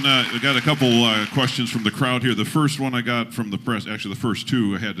 Leo's got a couple questions from the crowd here. The first one I got from the press, actually the first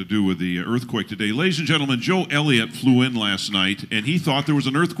two had to do with the earthquake today. Ladies and gentlemen, Joe Elliott flew in last night, and he thought there was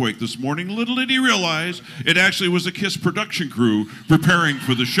an earthquake this morning. Little did he realize it actually was a KISS production crew preparing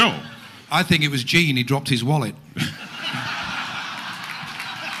for the show. I think it was Gene. He dropped his wallet.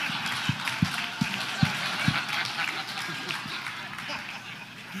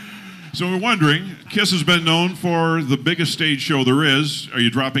 So we're wondering, KISS has been known for the biggest stage show there is. Are you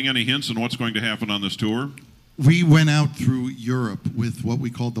dropping any hints on what's going to happen on this tour? We went out through Europe with what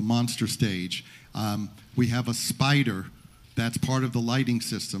we call the monster stage. We have a spider that's part of the lighting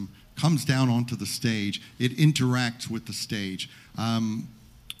system, comes down onto the stage. It interacts with the stage.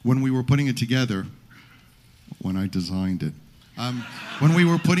 When we were putting it together, when I designed it, when we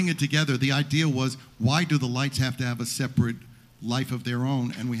were putting it together, the idea was, why do the lights have to have a separate life of their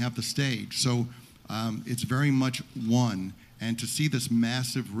own, and we have the stage? So it's very much one, and to see this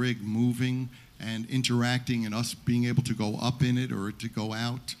massive rig moving and interacting and us being able to go up in it or to go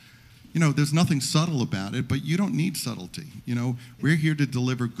out, you know, there's nothing subtle about it, but you don't need subtlety. You know, we're here to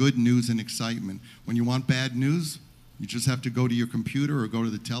deliver good news and excitement. When you want bad news, you just have to go to your computer or go to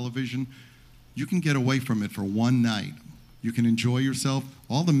the television. You can get away from it for one night. You can enjoy yourself.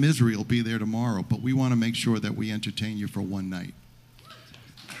 All the misery will be there tomorrow, but we want to make sure that we entertain you for one night.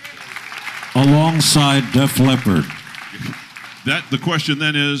 Alongside Def Leppard. The question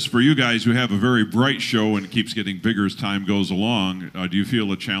then is, for you guys who have a very bright show and it keeps getting bigger as time goes along, do you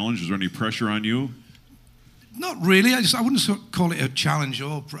feel a challenge? Is there any pressure on you? Not really. I wouldn't call it a challenge.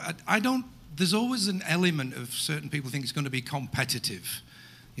 There's always an element of certain people think it's going to be competitive.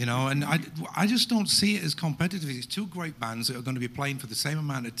 You know, and I just don't see it as competitive. It's two great bands that are going to be playing for the same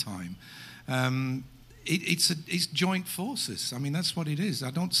amount of time. it's joint forces. I mean, that's what it is.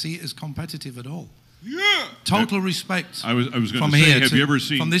 I don't see it as competitive at all. Yeah. Total respect. I was going from to say, here have you ever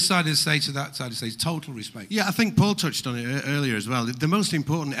seen... From this side of the stage to that side of the stage, total respect. Yeah, I think Paul touched on it earlier as well. The most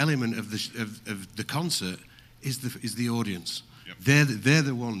important element of the concert is the audience. Yep. They're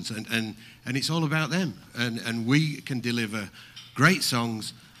the ones, and it's all about them. And we can deliver great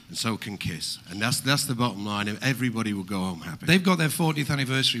songs, and so can Kiss. And that's the bottom line. Everybody will go home happy. They've got their 40th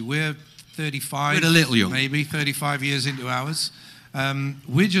anniversary. We're 35. We're a little young. Maybe 35 years into ours.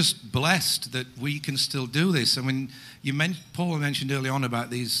 We're just blessed that we can still do this. I mean, Paul mentioned early on about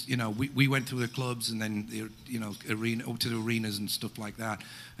these, we went through the clubs and then, up to the arenas and stuff like that.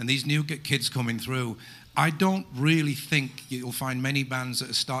 And these new kids coming through, I don't really think you'll find many bands that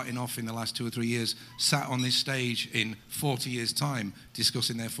are starting off in the last 2 or 3 years sat on this stage in 40 years' time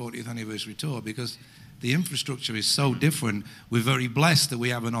discussing their 40th anniversary tour, because the infrastructure is so different. We're very blessed that we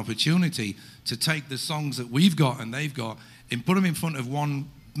have an opportunity to take the songs that we've got and they've got and put them in front of one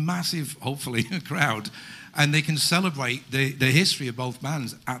massive, hopefully, crowd, and they can celebrate the history of both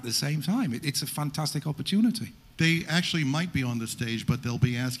bands at the same time. It's a fantastic opportunity. They actually might be on the stage, but they'll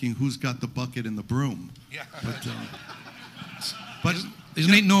be asking who's got the bucket and the broom. Yeah. But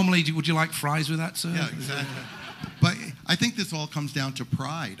isn't it normally, would you like fries with that, sir? Yeah, exactly. But I think this all comes down to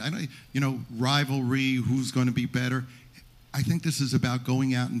pride. Rivalry, who's going to be better. I think this is about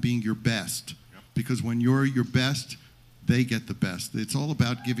going out and being your best. Yep. Because when you're your best, they get the best. It's all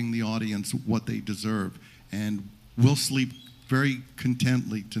about giving the audience what they deserve. And we'll sleep very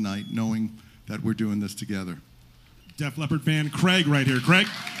contently tonight knowing that we're doing this together. Def Leppard fan Craig right here. Craig?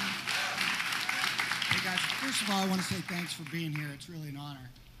 Hey guys, first of all, I want to say thanks for being here. It's really an honor.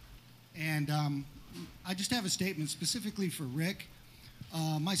 And I just have a statement specifically for Rick.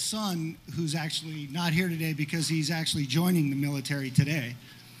 My son, who's actually not here today because he's actually joining the military today.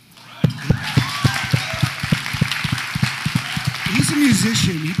 He's a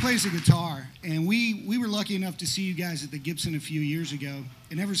musician. He plays the guitar. And we were lucky enough to see you guys at the Gibson a few years ago.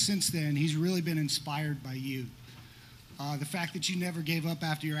 And ever since then, he's really been inspired by you. The fact that you never gave up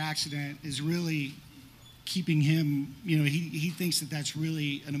after your accident is really keeping him, he thinks that that's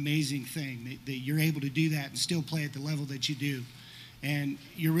really an amazing thing, that you're able to do that and still play at the level that you do. And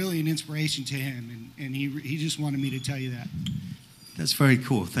you're really an inspiration to him. And he just wanted me to tell you that. That's very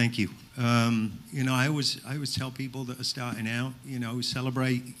cool. Thank you. I always tell people that are starting out,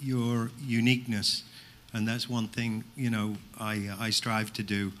 celebrate your uniqueness, and that's one thing I strive to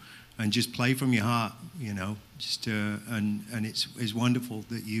do, and just play from your heart, and it's wonderful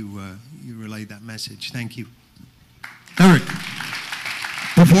that you relay that message. Thank you, Eric.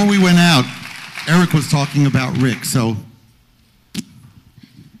 Before we went out, Eric was talking about Rick, so.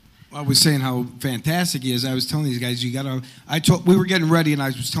 I was saying how fantastic he is. I was telling these guys, we were getting ready, and I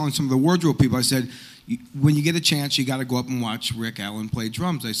was telling some of the wardrobe people, I said, when you get a chance, you got to go up and watch Rick Allen play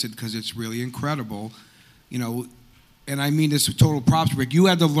drums. I said, because it's really incredible, and I mean this with total props, Rick. You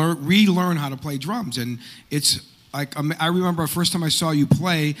had to relearn how to play drums, and it's like, I remember the first time I saw you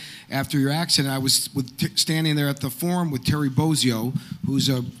play after your accident, I was standing there at the Forum with Terry Bozzio, who's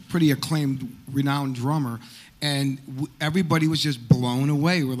a pretty acclaimed, renowned drummer, and everybody was just blown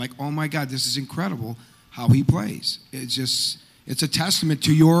away. We're like, oh my God, this is incredible how he plays. It's a testament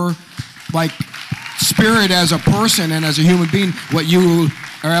to your spirit as a person and as a human being, what you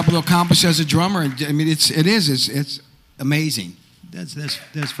are able to accomplish as a drummer. I mean, it's amazing. That's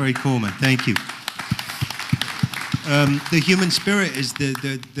very cool, man. Thank you. The human spirit is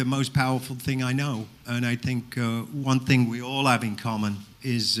the most powerful thing I know, and I think one thing we all have in common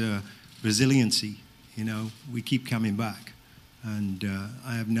is resiliency. We keep coming back, and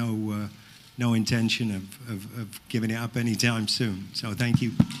I have no intention of giving it up anytime soon. So thank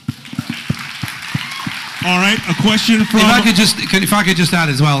you. All right, a question from. If I could just add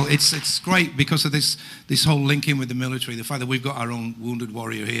as well, it's great because of this whole link in with the military. The fact that we've got our own wounded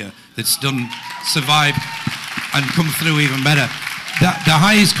warrior here that's survived and come through even better. The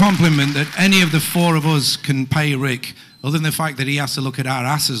highest compliment that any of the four of us can pay Rick, other than the fact that he has to look at our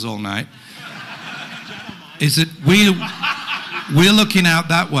asses all night, is that we're looking out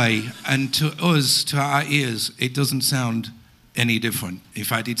that way, and to us, to our ears, it doesn't sound any different. In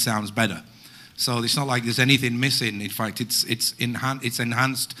fact, it sounds better. So it's not like there's anything missing. In fact, it's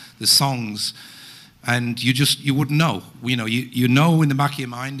enhanced the songs, and you wouldn't know. You know in the back of your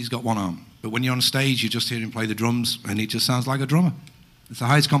mind he's got one arm, but when you're on stage, you just hear him play the drums, and he just sounds like a drummer. It's the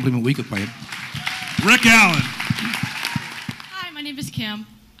highest compliment we could pay him. Rick Allen. Hi, my name is Kim.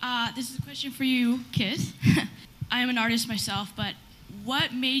 This is a question for you, Kiss. I am an artist myself, but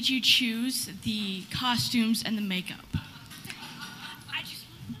what made you choose the costumes and the makeup?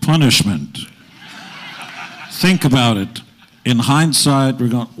 Punishment. Think about it. In hindsight, we're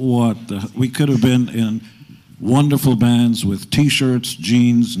going, we could have been in wonderful bands with T-shirts,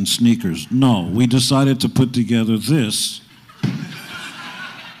 jeans, and sneakers. No, we decided to put together this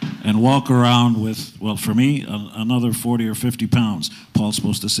and walk around with, well, for me, another 40 or 50 pounds. Paul's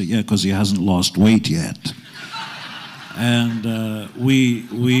supposed to say, yeah, because he hasn't lost weight yet. And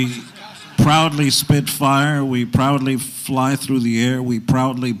we proudly spit fire. We proudly fly through the air. We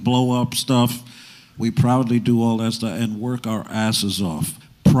proudly blow up stuff. We proudly do all that stuff and work our asses off.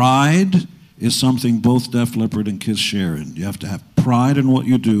 Pride is something both Def Leppard and Kiss share in. You have to have pride in what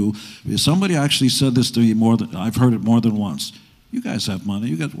you do. Somebody actually said this to me I've heard it more than once. You guys have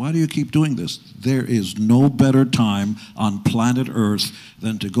money. Why do you keep doing this? There is no better time on planet Earth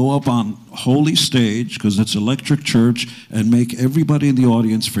than to go up on holy stage, because it's electric church, and make everybody in the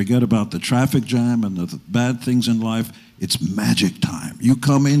audience forget about the traffic jam and the bad things in life. It's magic time. You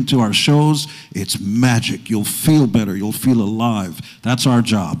come into our shows, it's magic. You'll feel better. You'll feel alive. That's our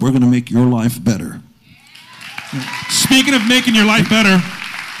job. We're going to make your life better. Speaking of making your life better,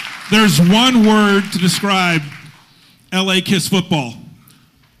 there's one word to describe LA Kiss football: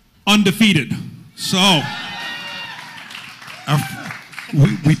 undefeated. So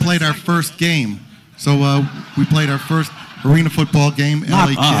we played our first game. So we played our first arena football game. Not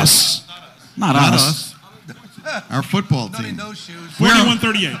LA us. Kiss. Not us. Our football team.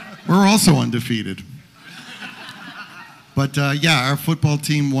 41-38. We're also undefeated. But yeah, our football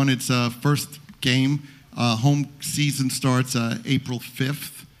team won its first game. Home season starts April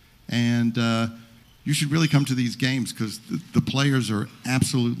 5th, and you should really come to these games because the players are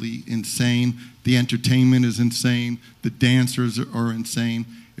absolutely insane. The entertainment is insane. The dancers are insane.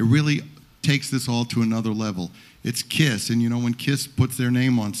 It really takes this all to another level. It's Kiss, and you know, when Kiss puts their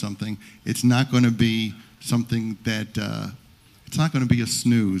name on something, it's not going to be something that, it's not going to be a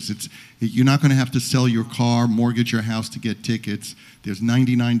snooze. You're not going to have to sell your car, mortgage your house to get tickets. There's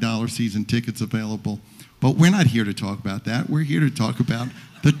 $99 season tickets available. But we're not here to talk about that. We're here to talk about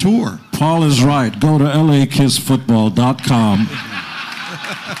the tour. Paul is right. Go to lakissfootball.com.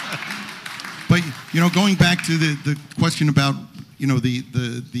 But, you know, going back to the question about, you know,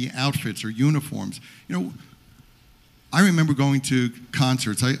 the outfits or uniforms, you know, I remember going to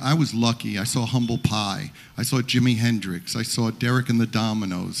concerts. I was lucky. I saw Humble Pie. I saw Jimi Hendrix. I saw Derek and the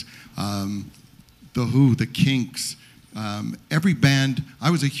Dominos, The Who, The Kinks. Every band.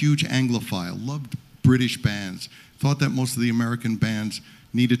 I was a huge Anglophile. Loved British bands. Thought that most of the American bands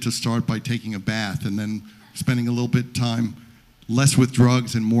needed to start by taking a bath and then spending a little bit of time less with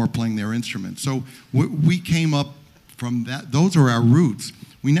drugs and more playing their instruments. So we came up from that. Those are our roots.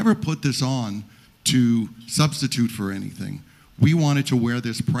 We never put this on to substitute for anything. We wanted to wear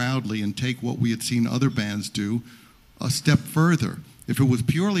this proudly and take what we had seen other bands do a step further. If it was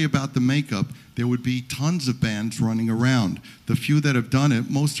purely about the makeup, there would be tons of bands running around. The few that have done it,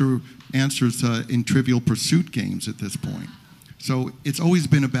 most are answers in Trivial Pursuit games at this point. So it's always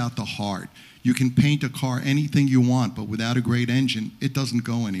been about the heart. You can paint a car anything you want, but without a great engine, it doesn't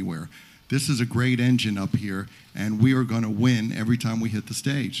go anywhere. This is a great engine up here, and we are going to win every time we hit the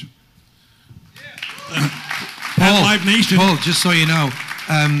stage. Paul, just so you know,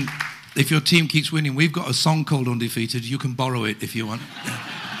 if your team keeps winning, we've got a song called Undefeated. You can borrow it if you want.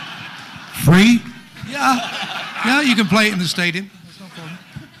 Free? Yeah, you can play it in the stadium. That's no problem.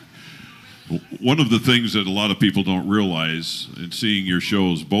 One of the things that a lot of people don't realize in seeing your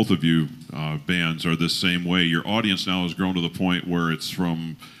shows, both of you bands are this same way. Your audience now has grown to the point where it's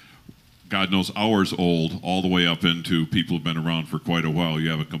from God knows hours old all the way up into people who've been around for quite a while. You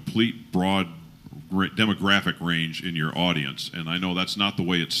have a complete broad demographic range in your audience, and I know that's not the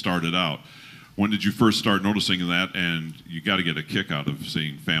way it started out. When did you first start noticing that? And you got to get a kick out of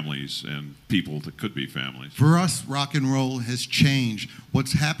seeing families and people that could be families. For us, rock and roll has changed.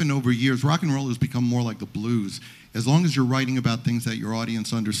 What's happened over years, rock and roll has become more like the blues. As long as you're writing about things that your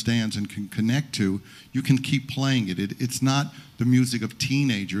audience understands and can connect to, you can keep playing it. It's not the music of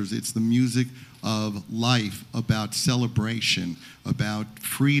teenagers. It's the music of life, about celebration, about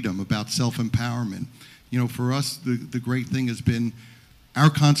freedom, about self-empowerment. You know, for us, the great thing has been our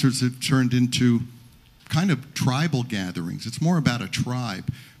concerts have turned into kind of tribal gatherings. It's more about a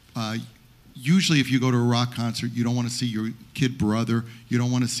tribe. Usually if you go to a rock concert, you don't want to see your kid brother. You don't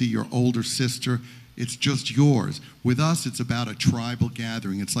want to see your older sister. It's just yours. With us, it's about a tribal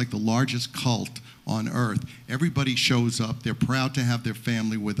gathering. It's like the largest cult on earth. Everybody shows up. They're proud to have their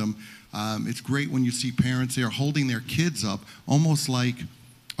family with them. It's great when you see parents there holding their kids up, almost like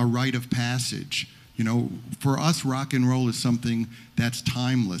a rite of passage. You know, for us, rock and roll is something that's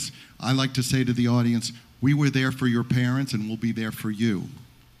timeless. I like to say to the audience, we were there for your parents and we'll be there for you.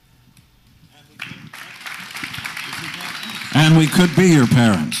 And we could be your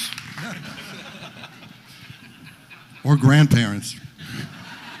parents. Or grandparents.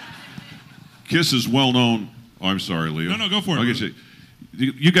 Kiss is well known. Oh, I'm sorry, Leo. No, go for it. Like I say,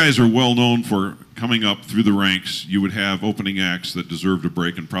 you guys are well known for coming up through the ranks. You would have opening acts that deserved a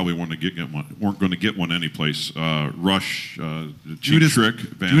break and probably weren't going to get one anyplace. Rush, Cheap Trick,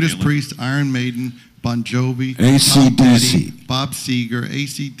 Van Judas Halen. Priest, Iron Maiden, Bon Jovi, AC/DC. Bob Seger,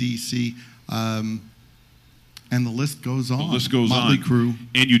 AC/DC, and the list goes on. The list goes Motley on. Crue.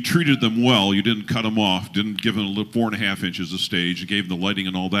 And you treated them well. You didn't cut them off. Didn't give them 4.5 inches of stage. You gave them the lighting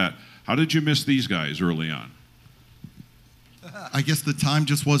and all that. How did you miss these guys early on? I guess the time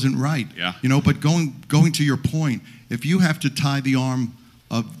just wasn't right. Yeah. You know, but going to your point, if you have to tie the arm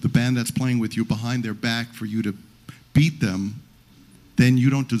of the band that's playing with you behind their back for you to beat them, then you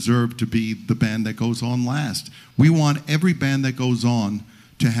don't deserve to be the band that goes on last. We want every band that goes on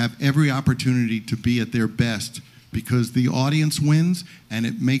to have every opportunity to be at their best because the audience wins and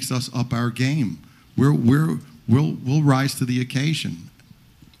it makes us up our game. We'll rise to the occasion.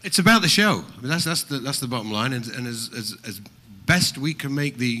 It's about the show. I mean, that's the bottom line. And as best we can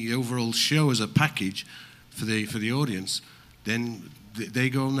make the overall show as a package for the audience, then they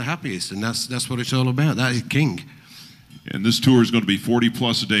go on the happiest, and that's what it's all about. That is king. And this tour is going to be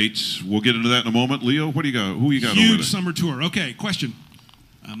 40+ dates. We'll get into that in a moment. Leo, what do you got? Who you got over Huge there? summer tour. Okay, question.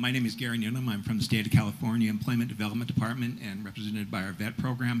 My name is Gary Nunham. I'm from the State of California Employment Development Department and represented by our vet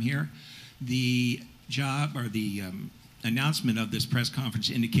program here. The job or the announcement of this press conference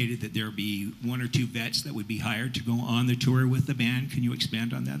indicated that there would be 1 or 2 vets that would be hired to go on the tour with the band. Can you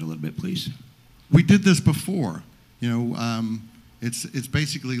expand on that a little bit, please? We did this before. You know, it's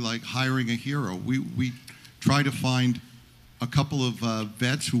basically like hiring a hero. We try to find a couple of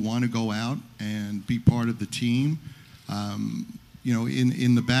vets who want to go out and be part of the team. You know,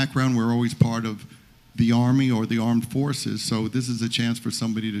 in the background, we're always part of the Army or the Armed Forces, so this is a chance for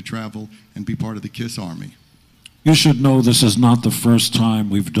somebody to travel and be part of the KISS Army. You should know this is not the first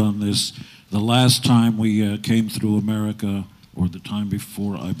time we've done this. The last time we came through America, or the time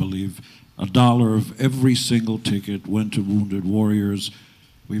before, I believe, $1 of every single ticket went to Wounded Warriors.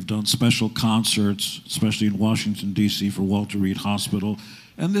 We've done special concerts, especially in Washington, D.C. for Walter Reed Hospital.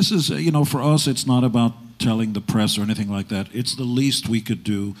 And this is, you know, for us, it's not about telling the press or anything like that. It's the least we could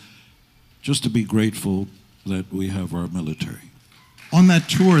do just to be grateful that we have our military. On that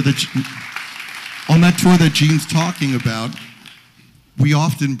tour that Gene's talking about, we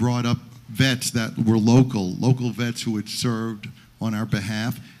often brought up vets that were local vets who had served on our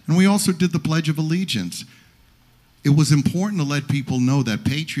behalf, and we also did the Pledge of Allegiance. It was important to let people know that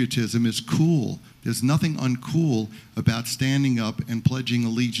patriotism is cool. There's nothing uncool about standing up and pledging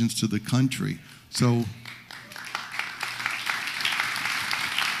allegiance to the country. So,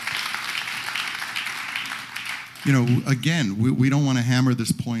 you know, again, we don't want to hammer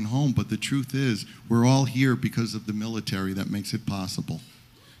this point home, but the truth is we're all here because of the military that makes it possible.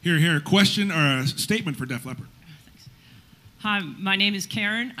 Here, question or a statement for Def Leppard. Hi, my name is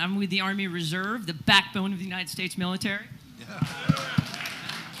Karen. I'm with the Army Reserve, the backbone of the United States military.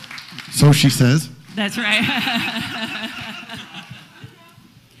 So she says. That's right.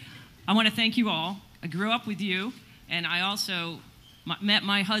 I want to thank you all. I grew up with you, and I also met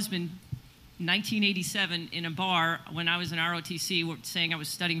my husband in 1987 in a bar when I was in ROTC saying I was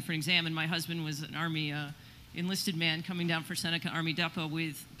studying for an exam, and my husband was an Army enlisted man coming down for Seneca Army Depot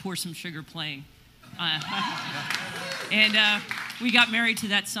with Pour Some Sugar playing. And we got married to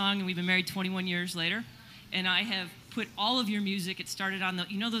that song, and we've been married 21 years later. And I have put all of your music. It started on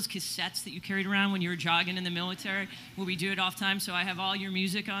you know those cassettes that you carried around when you were jogging in the military, where we do it all the time. So I have all your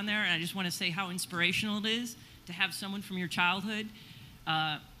music on there, and I just want to say how inspirational it is to have someone from your childhood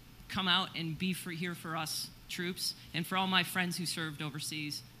come out and be here for us troops, and for all my friends who served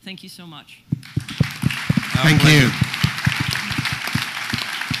overseas. Thank you so much. Thank you.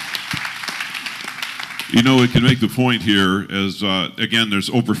 You know, it can make the point here as, again, there's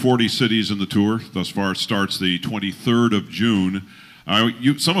over 40 cities in the tour. Thus far, it starts the 23rd of June.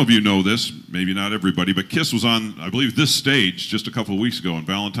 Some of you know this, maybe not everybody, but KISS was on, I believe, this stage just a couple of weeks ago on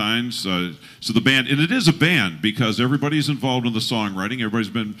Valentine's. So the band, and it is a band because everybody's involved in the songwriting. Everybody's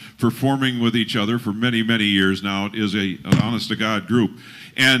been performing with each other for many, many years now. It is an honest-to-God group.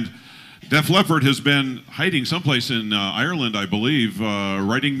 And Def Leppard has been hiding someplace in Ireland, I believe,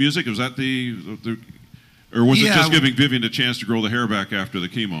 writing music. Was that or was it just giving Vivian a chance to grow the hair back after the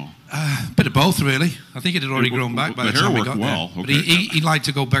chemo? A bit of both, really. I think it had already grown back by the time we got well. there. Okay. But he'd like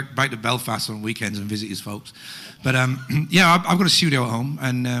to go back to Belfast on weekends and visit his folks. But yeah, I've got a studio at home,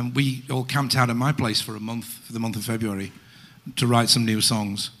 and we all camped out at my place for the month of February, to write some new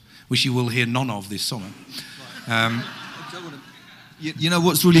songs, which you will hear none of this summer. You know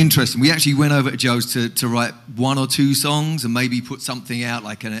what's really interesting? We actually went over to Joe's to write 1 or 2 songs and maybe put something out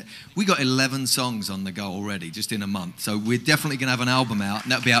we got 11 songs on the go already, just in a month. So we're definitely going to have an album out,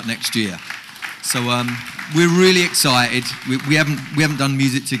 and that'll be out next year. So we're really excited. We haven't done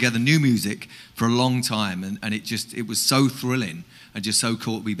music together, new music, for a long time, and it was so thrilling and just so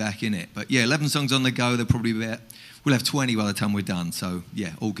cool to be back in it. But yeah, 11 songs on the go. We'll have 20 by the time we're done. So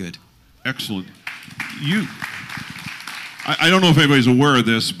yeah, all good. Excellent. I don't know if anybody's aware of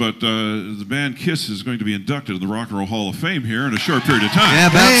this, but the band Kiss is going to be inducted in the Rock and Roll Hall of Fame here in a short period of time. Yeah,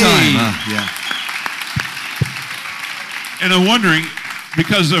 about time. Yeah. And I'm wondering,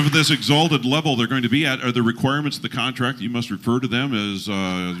 because of this exalted level they're going to be at, are there requirements of the contract that you must refer to them as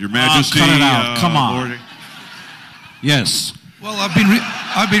Your Majesty? Cut it out. Come on. Lord? Yes. Well,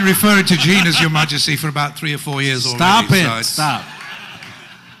 I've been referring to Gene as Your Majesty for about 3 or 4 years already. Stop.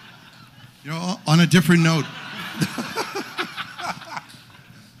 You know, on a different note,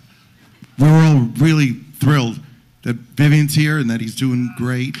 we're all really thrilled that Vivian's here and that he's doing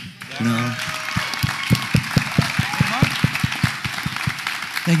great. You know.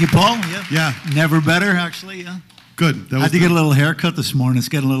 Thank you, Paul. Yeah. Never better, actually. Yeah. Good. I had to get a little haircut this morning. It's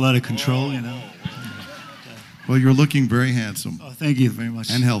getting a little out of control, you know. Well, you're looking very handsome. Oh, thank you very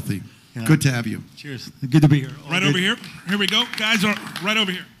much. And healthy. Yeah. Good to have you. Cheers. Good to be here. Right over here. Here we go. Guys, right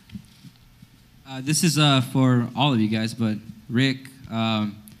over here. This is for all of you guys, but Rick,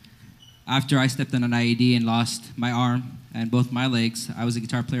 after I stepped on an IED and lost my arm and both my legs, I was a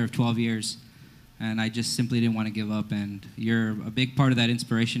guitar player of 12 years, and I just simply didn't want to give up, and you're a big part of that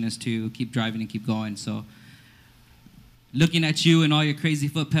inspiration is to keep driving and keep going. So looking at you and all your crazy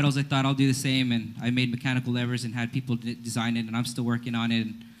foot pedals, I thought I'll do the same, and I made mechanical levers and had people design it, and I'm still working on it.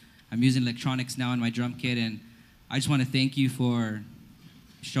 And I'm using electronics now in my drum kit, and I just want to thank you for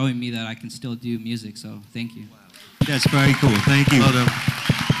showing me that I can still do music, so thank you. That's very cool. Thank you. Well,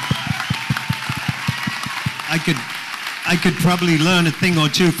 I could probably learn a thing or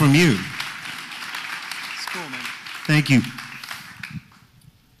two from you. It's cool, man. Thank you.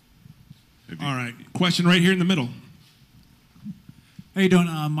 All right. Question right here in the middle. How you doing?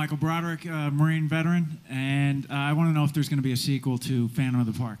 Michael Broderick, Marine veteran, and I want to know if there's going to be a sequel to Phantom of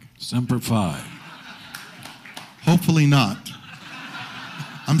the Park. Semper Fi. Hopefully not.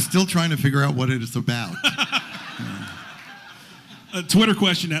 I'm still trying to figure out what it is about. A Twitter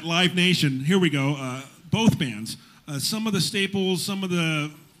question at Live Nation. Here we go. Both bands. Some of the staples, some of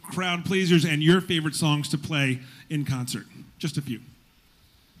the crowd pleasers, and your favorite songs to play in concert. Just a few.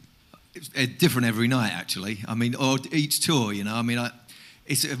 It's different every night, actually. I mean, or each tour, you know. I mean,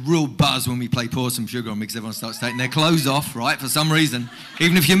 it's a real buzz when we play Pour Some Sugar on me because everyone starts taking their clothes off, right, for some reason,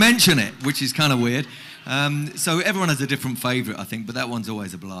 even if you mention it, which is kind of weird. So everyone has a different favourite, I think, but that one's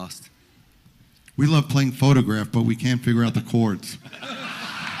always a blast. We love playing Photograph, but we can't figure out the chords.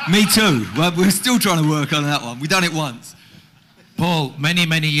 Me too. Well, we're still trying to work on that one. We've done it once. Paul, many,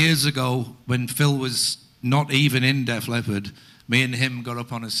 many years ago, when Phil was not even in Def Leppard, me and him got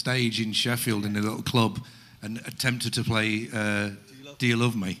up on a stage in Sheffield in a little club and attempted to play Do You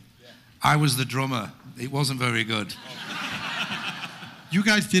Love Me? Yeah. I was the drummer. It wasn't very good. You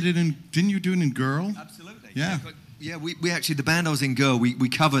guys did it didn't you do it in Girl? Absolutely. Yeah. Yeah, we actually, the band I was in, Girl, we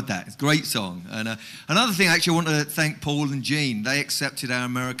covered that. It's a great song. And another thing, actually, I want to thank Paul and Gene. They accepted our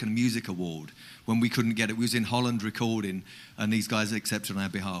American Music Award when we couldn't get it. We was in Holland recording, and these guys accepted on our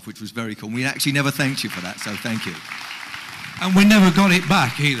behalf, which was very cool. We actually never thanked you for that, so thank you. And we never got it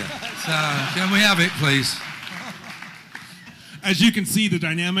back either. So, can we have it, please? As you can see, the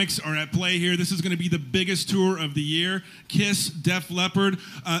dynamics are at play here. This is going to be the biggest tour of the year. Kiss, Def Leppard.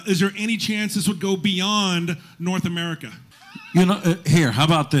 Is there any chance this would go beyond North America? You know, here, how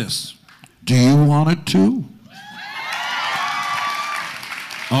about this? Do you want it to?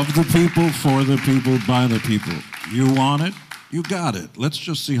 Of the people, for the people, by the people. You want it? You got it. Let's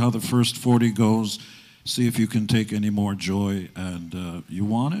just see how the first 40 goes. See if you can take any more joy. And you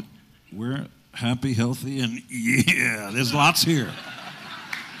want it? We're happy, healthy, and yeah, there's lots here.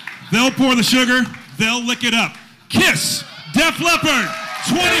 They'll pour the sugar, they'll lick it up. Kiss, Def Leppard,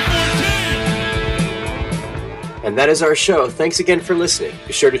 2014. And that is our show. Thanks again for listening.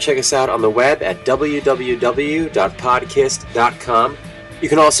 Be sure to check us out on the web at www.podkiss.com. You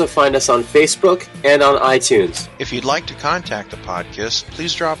can also find us on Facebook and on iTunes. If you'd like to contact the Podkiss,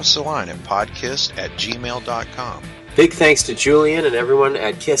 please drop us a line at podkiss@gmail.com. Big thanks to Julian and everyone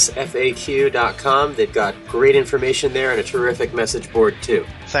at KissFAQ.com. They've got great information there and a terrific message board, too.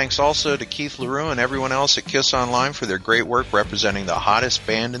 Thanks also to Keith LaRue and everyone else at Kiss Online for their great work representing the hottest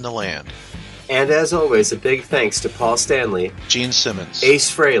band in the land. And as always, a big thanks to Paul Stanley, Gene Simmons,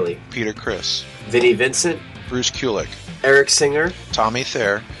 Ace Frehley, Peter Criss, Vinnie Vincent, Bruce Kulick, Eric Singer, Tommy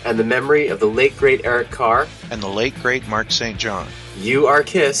Thayer, and the memory of the late great Eric Carr, and the late great Mark St. John. You are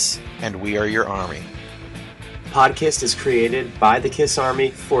KISS, and we are your army. Podkiss is created by the KISS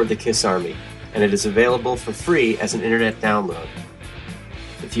Army for the KISS Army, and it is available for free as an internet download.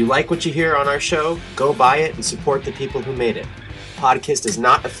 If you like what you hear on our show, go buy it and support the people who made it. Podkiss is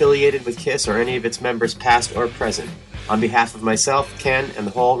not affiliated with KISS or any of its members past or present. On behalf of myself, Ken, and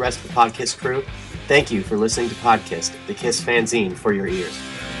the whole rest of the Podkiss crew, thank you for listening to Podkiss, the KISS fanzine for your ears.